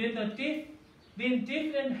 then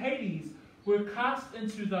death and Hades were cast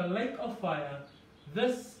into the lake of fire.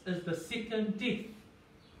 This is the second death.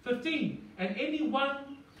 15, and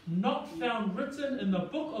anyone not found written in the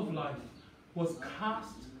book of life was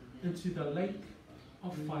cast into the lake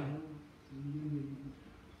of fire.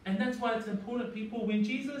 And that's why it's important, people, when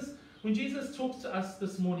Jesus talks to us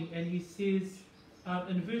this morning and he says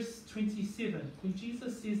in verse 27, when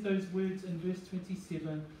Jesus says those words in verse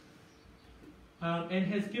 27, and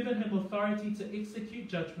has given him authority to execute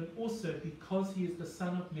judgment also because he is the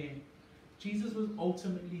Son of Man, Jesus will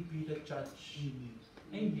ultimately be the judge.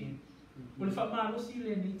 Amen. O le whaamaalosi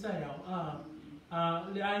le ni tai au,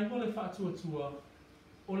 le aingo le whaatuatua,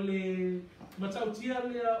 o le matautia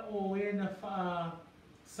lea o e na wha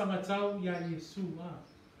sangatau ia Iesu.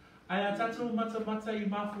 Ai a tātou mata I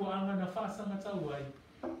mafuaaga na wha sangatau ai.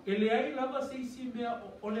 E le ai lava seisi mea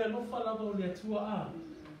o le alofa lava o le atua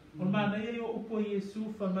o mana ia o upo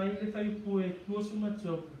Iesu whamai le whai upo e tuosu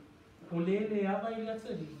matau. O le ava I le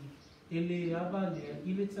atari, e le ava lea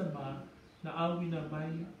I le tama, na awina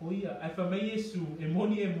mai o ia. Ai whamai Iesu, e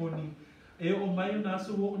moni, e o mai o na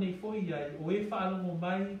aso o nei foi ai, o e whaalongo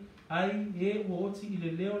mai, ai e o oti I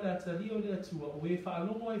le leo le atari o le atua, o e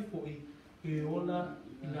whaalongo ai foi, e ola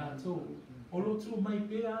I la tō. O lotu mai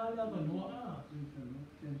pēa lava noa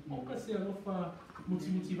O ka se alofa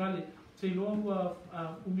muti vale, te loa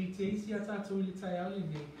umite isi a tātou I le tai ale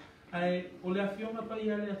nei. Ai, o le awhionga pai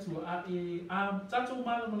a le atua, tātou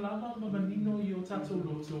malama manino I o tātou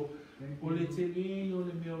loto, o le te le, o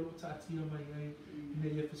le mea o tātia mai ai, I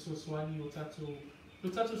le Efesosoani o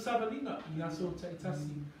tātou sabalinga, I aso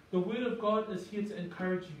taitasi. The word of God is here to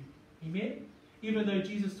encourage you. Amen? Even though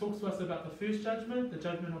Jesus talks to us about the first judgment, the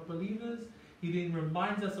judgment of believers, he then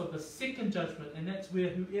reminds us of the second judgment, and that's where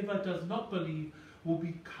whoever does not believe will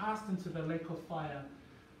be cast into the lake of fire.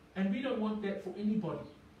 And we don't want that for anybody.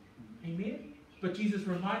 Amen? But Jesus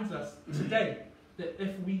reminds us today that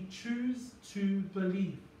if we choose to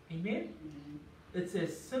believe, amen? It's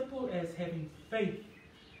as simple as having faith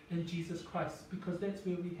in Jesus Christ, because that's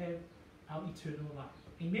where we have our eternal life.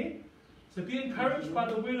 Amen? So be encouraged by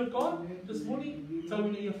the word of God this morning.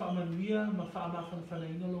 Tawina ia whaamanuia, ma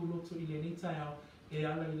whaamawhanawhanaina lo loto I le nei au, e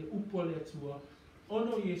ala I le upo le atua.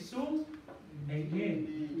 Ono Iesu,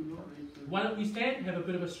 amen. Why don't we stand, have a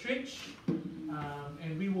bit of a stretch,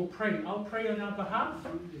 and we will pray. I'll pray on our behalf.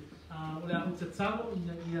 O le ahu tatalo,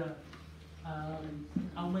 ina ia,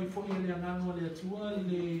 au mai fo ia le angango le atua, I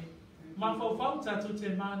le mawhauwhau tātou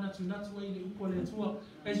te mana tunatu I le upo le atua.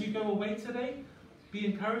 As you go away today, be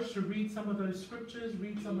encouraged to read some of those scriptures,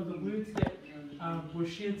 read some of the words that were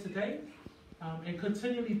shared today, and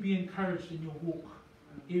continually be encouraged in your walk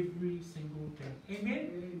every single day.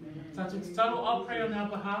 Amen? I'll pray on our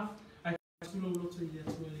behalf.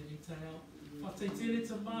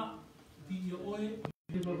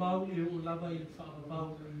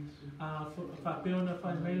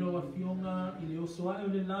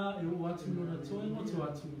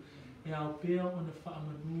 E ao pēr o na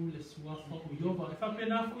whaamanu le suafa o Iova. E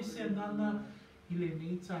whapena fo I se anana i le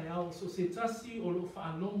nei tai au. So se tasi o lo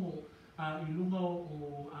whaalongo i lunga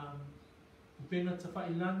o upena ta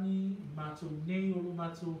whailani, mātou nei o lo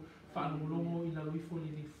mātou whaalongo i la luifo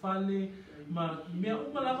le ni whale. Ma mea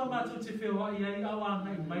umalama mātou te whewa i ai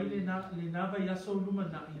awanga i mai le nawa yaso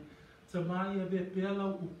lumanai. Ta mai a vea pea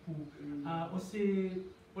lau upu.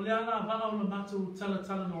 O le ala waka o la mātou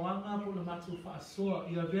tala noanga po la mātou whaasoa.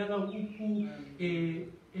 I a vea lau upu e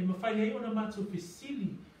mawhai ei o na mātou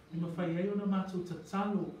pesili. E mawhai ei o na mātou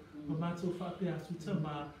tatalo. Ma mātou whaapea atu ta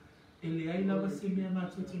mā. E le ai lawa se mea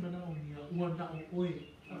mātou te mana o mia. Ua na o oe.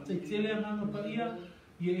 Te tele anganga pa ia.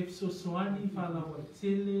 Ia e so soani whalawa i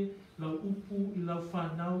tele. Lau upu i lau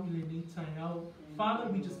whanau i le nei tai au.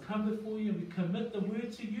 Father, we just come before you and we commit the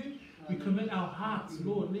word to you. We commit our hearts,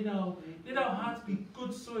 Lord. Let our hearts be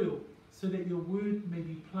good soil so that your word may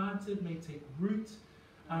be planted, may take root,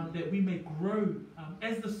 that we may grow.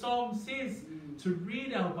 As the psalm says, to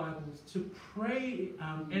read our Bibles, to pray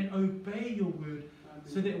and obey your word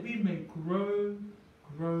so that we may grow.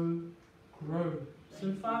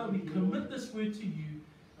 So, Father, we commit this word to you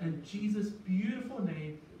in Jesus' beautiful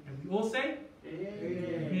name. And we all say,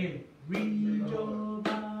 Amen. Read your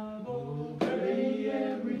Bible, pray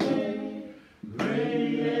every day,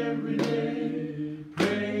 pray every day,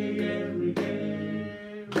 pray every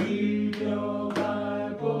day. Read your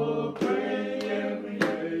Bible, pray every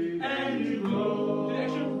day, and you grow. The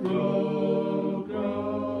action, grow,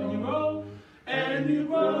 and you grow, and you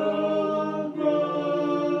grow.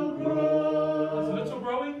 That's a little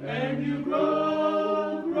growing, and you grow.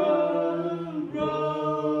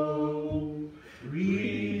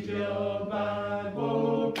 Read your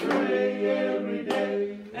Bible, pray every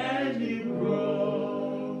day, and you grow.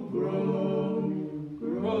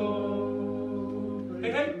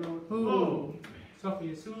 Hey, hey. Oh. So for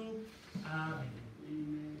Iesu. Amen.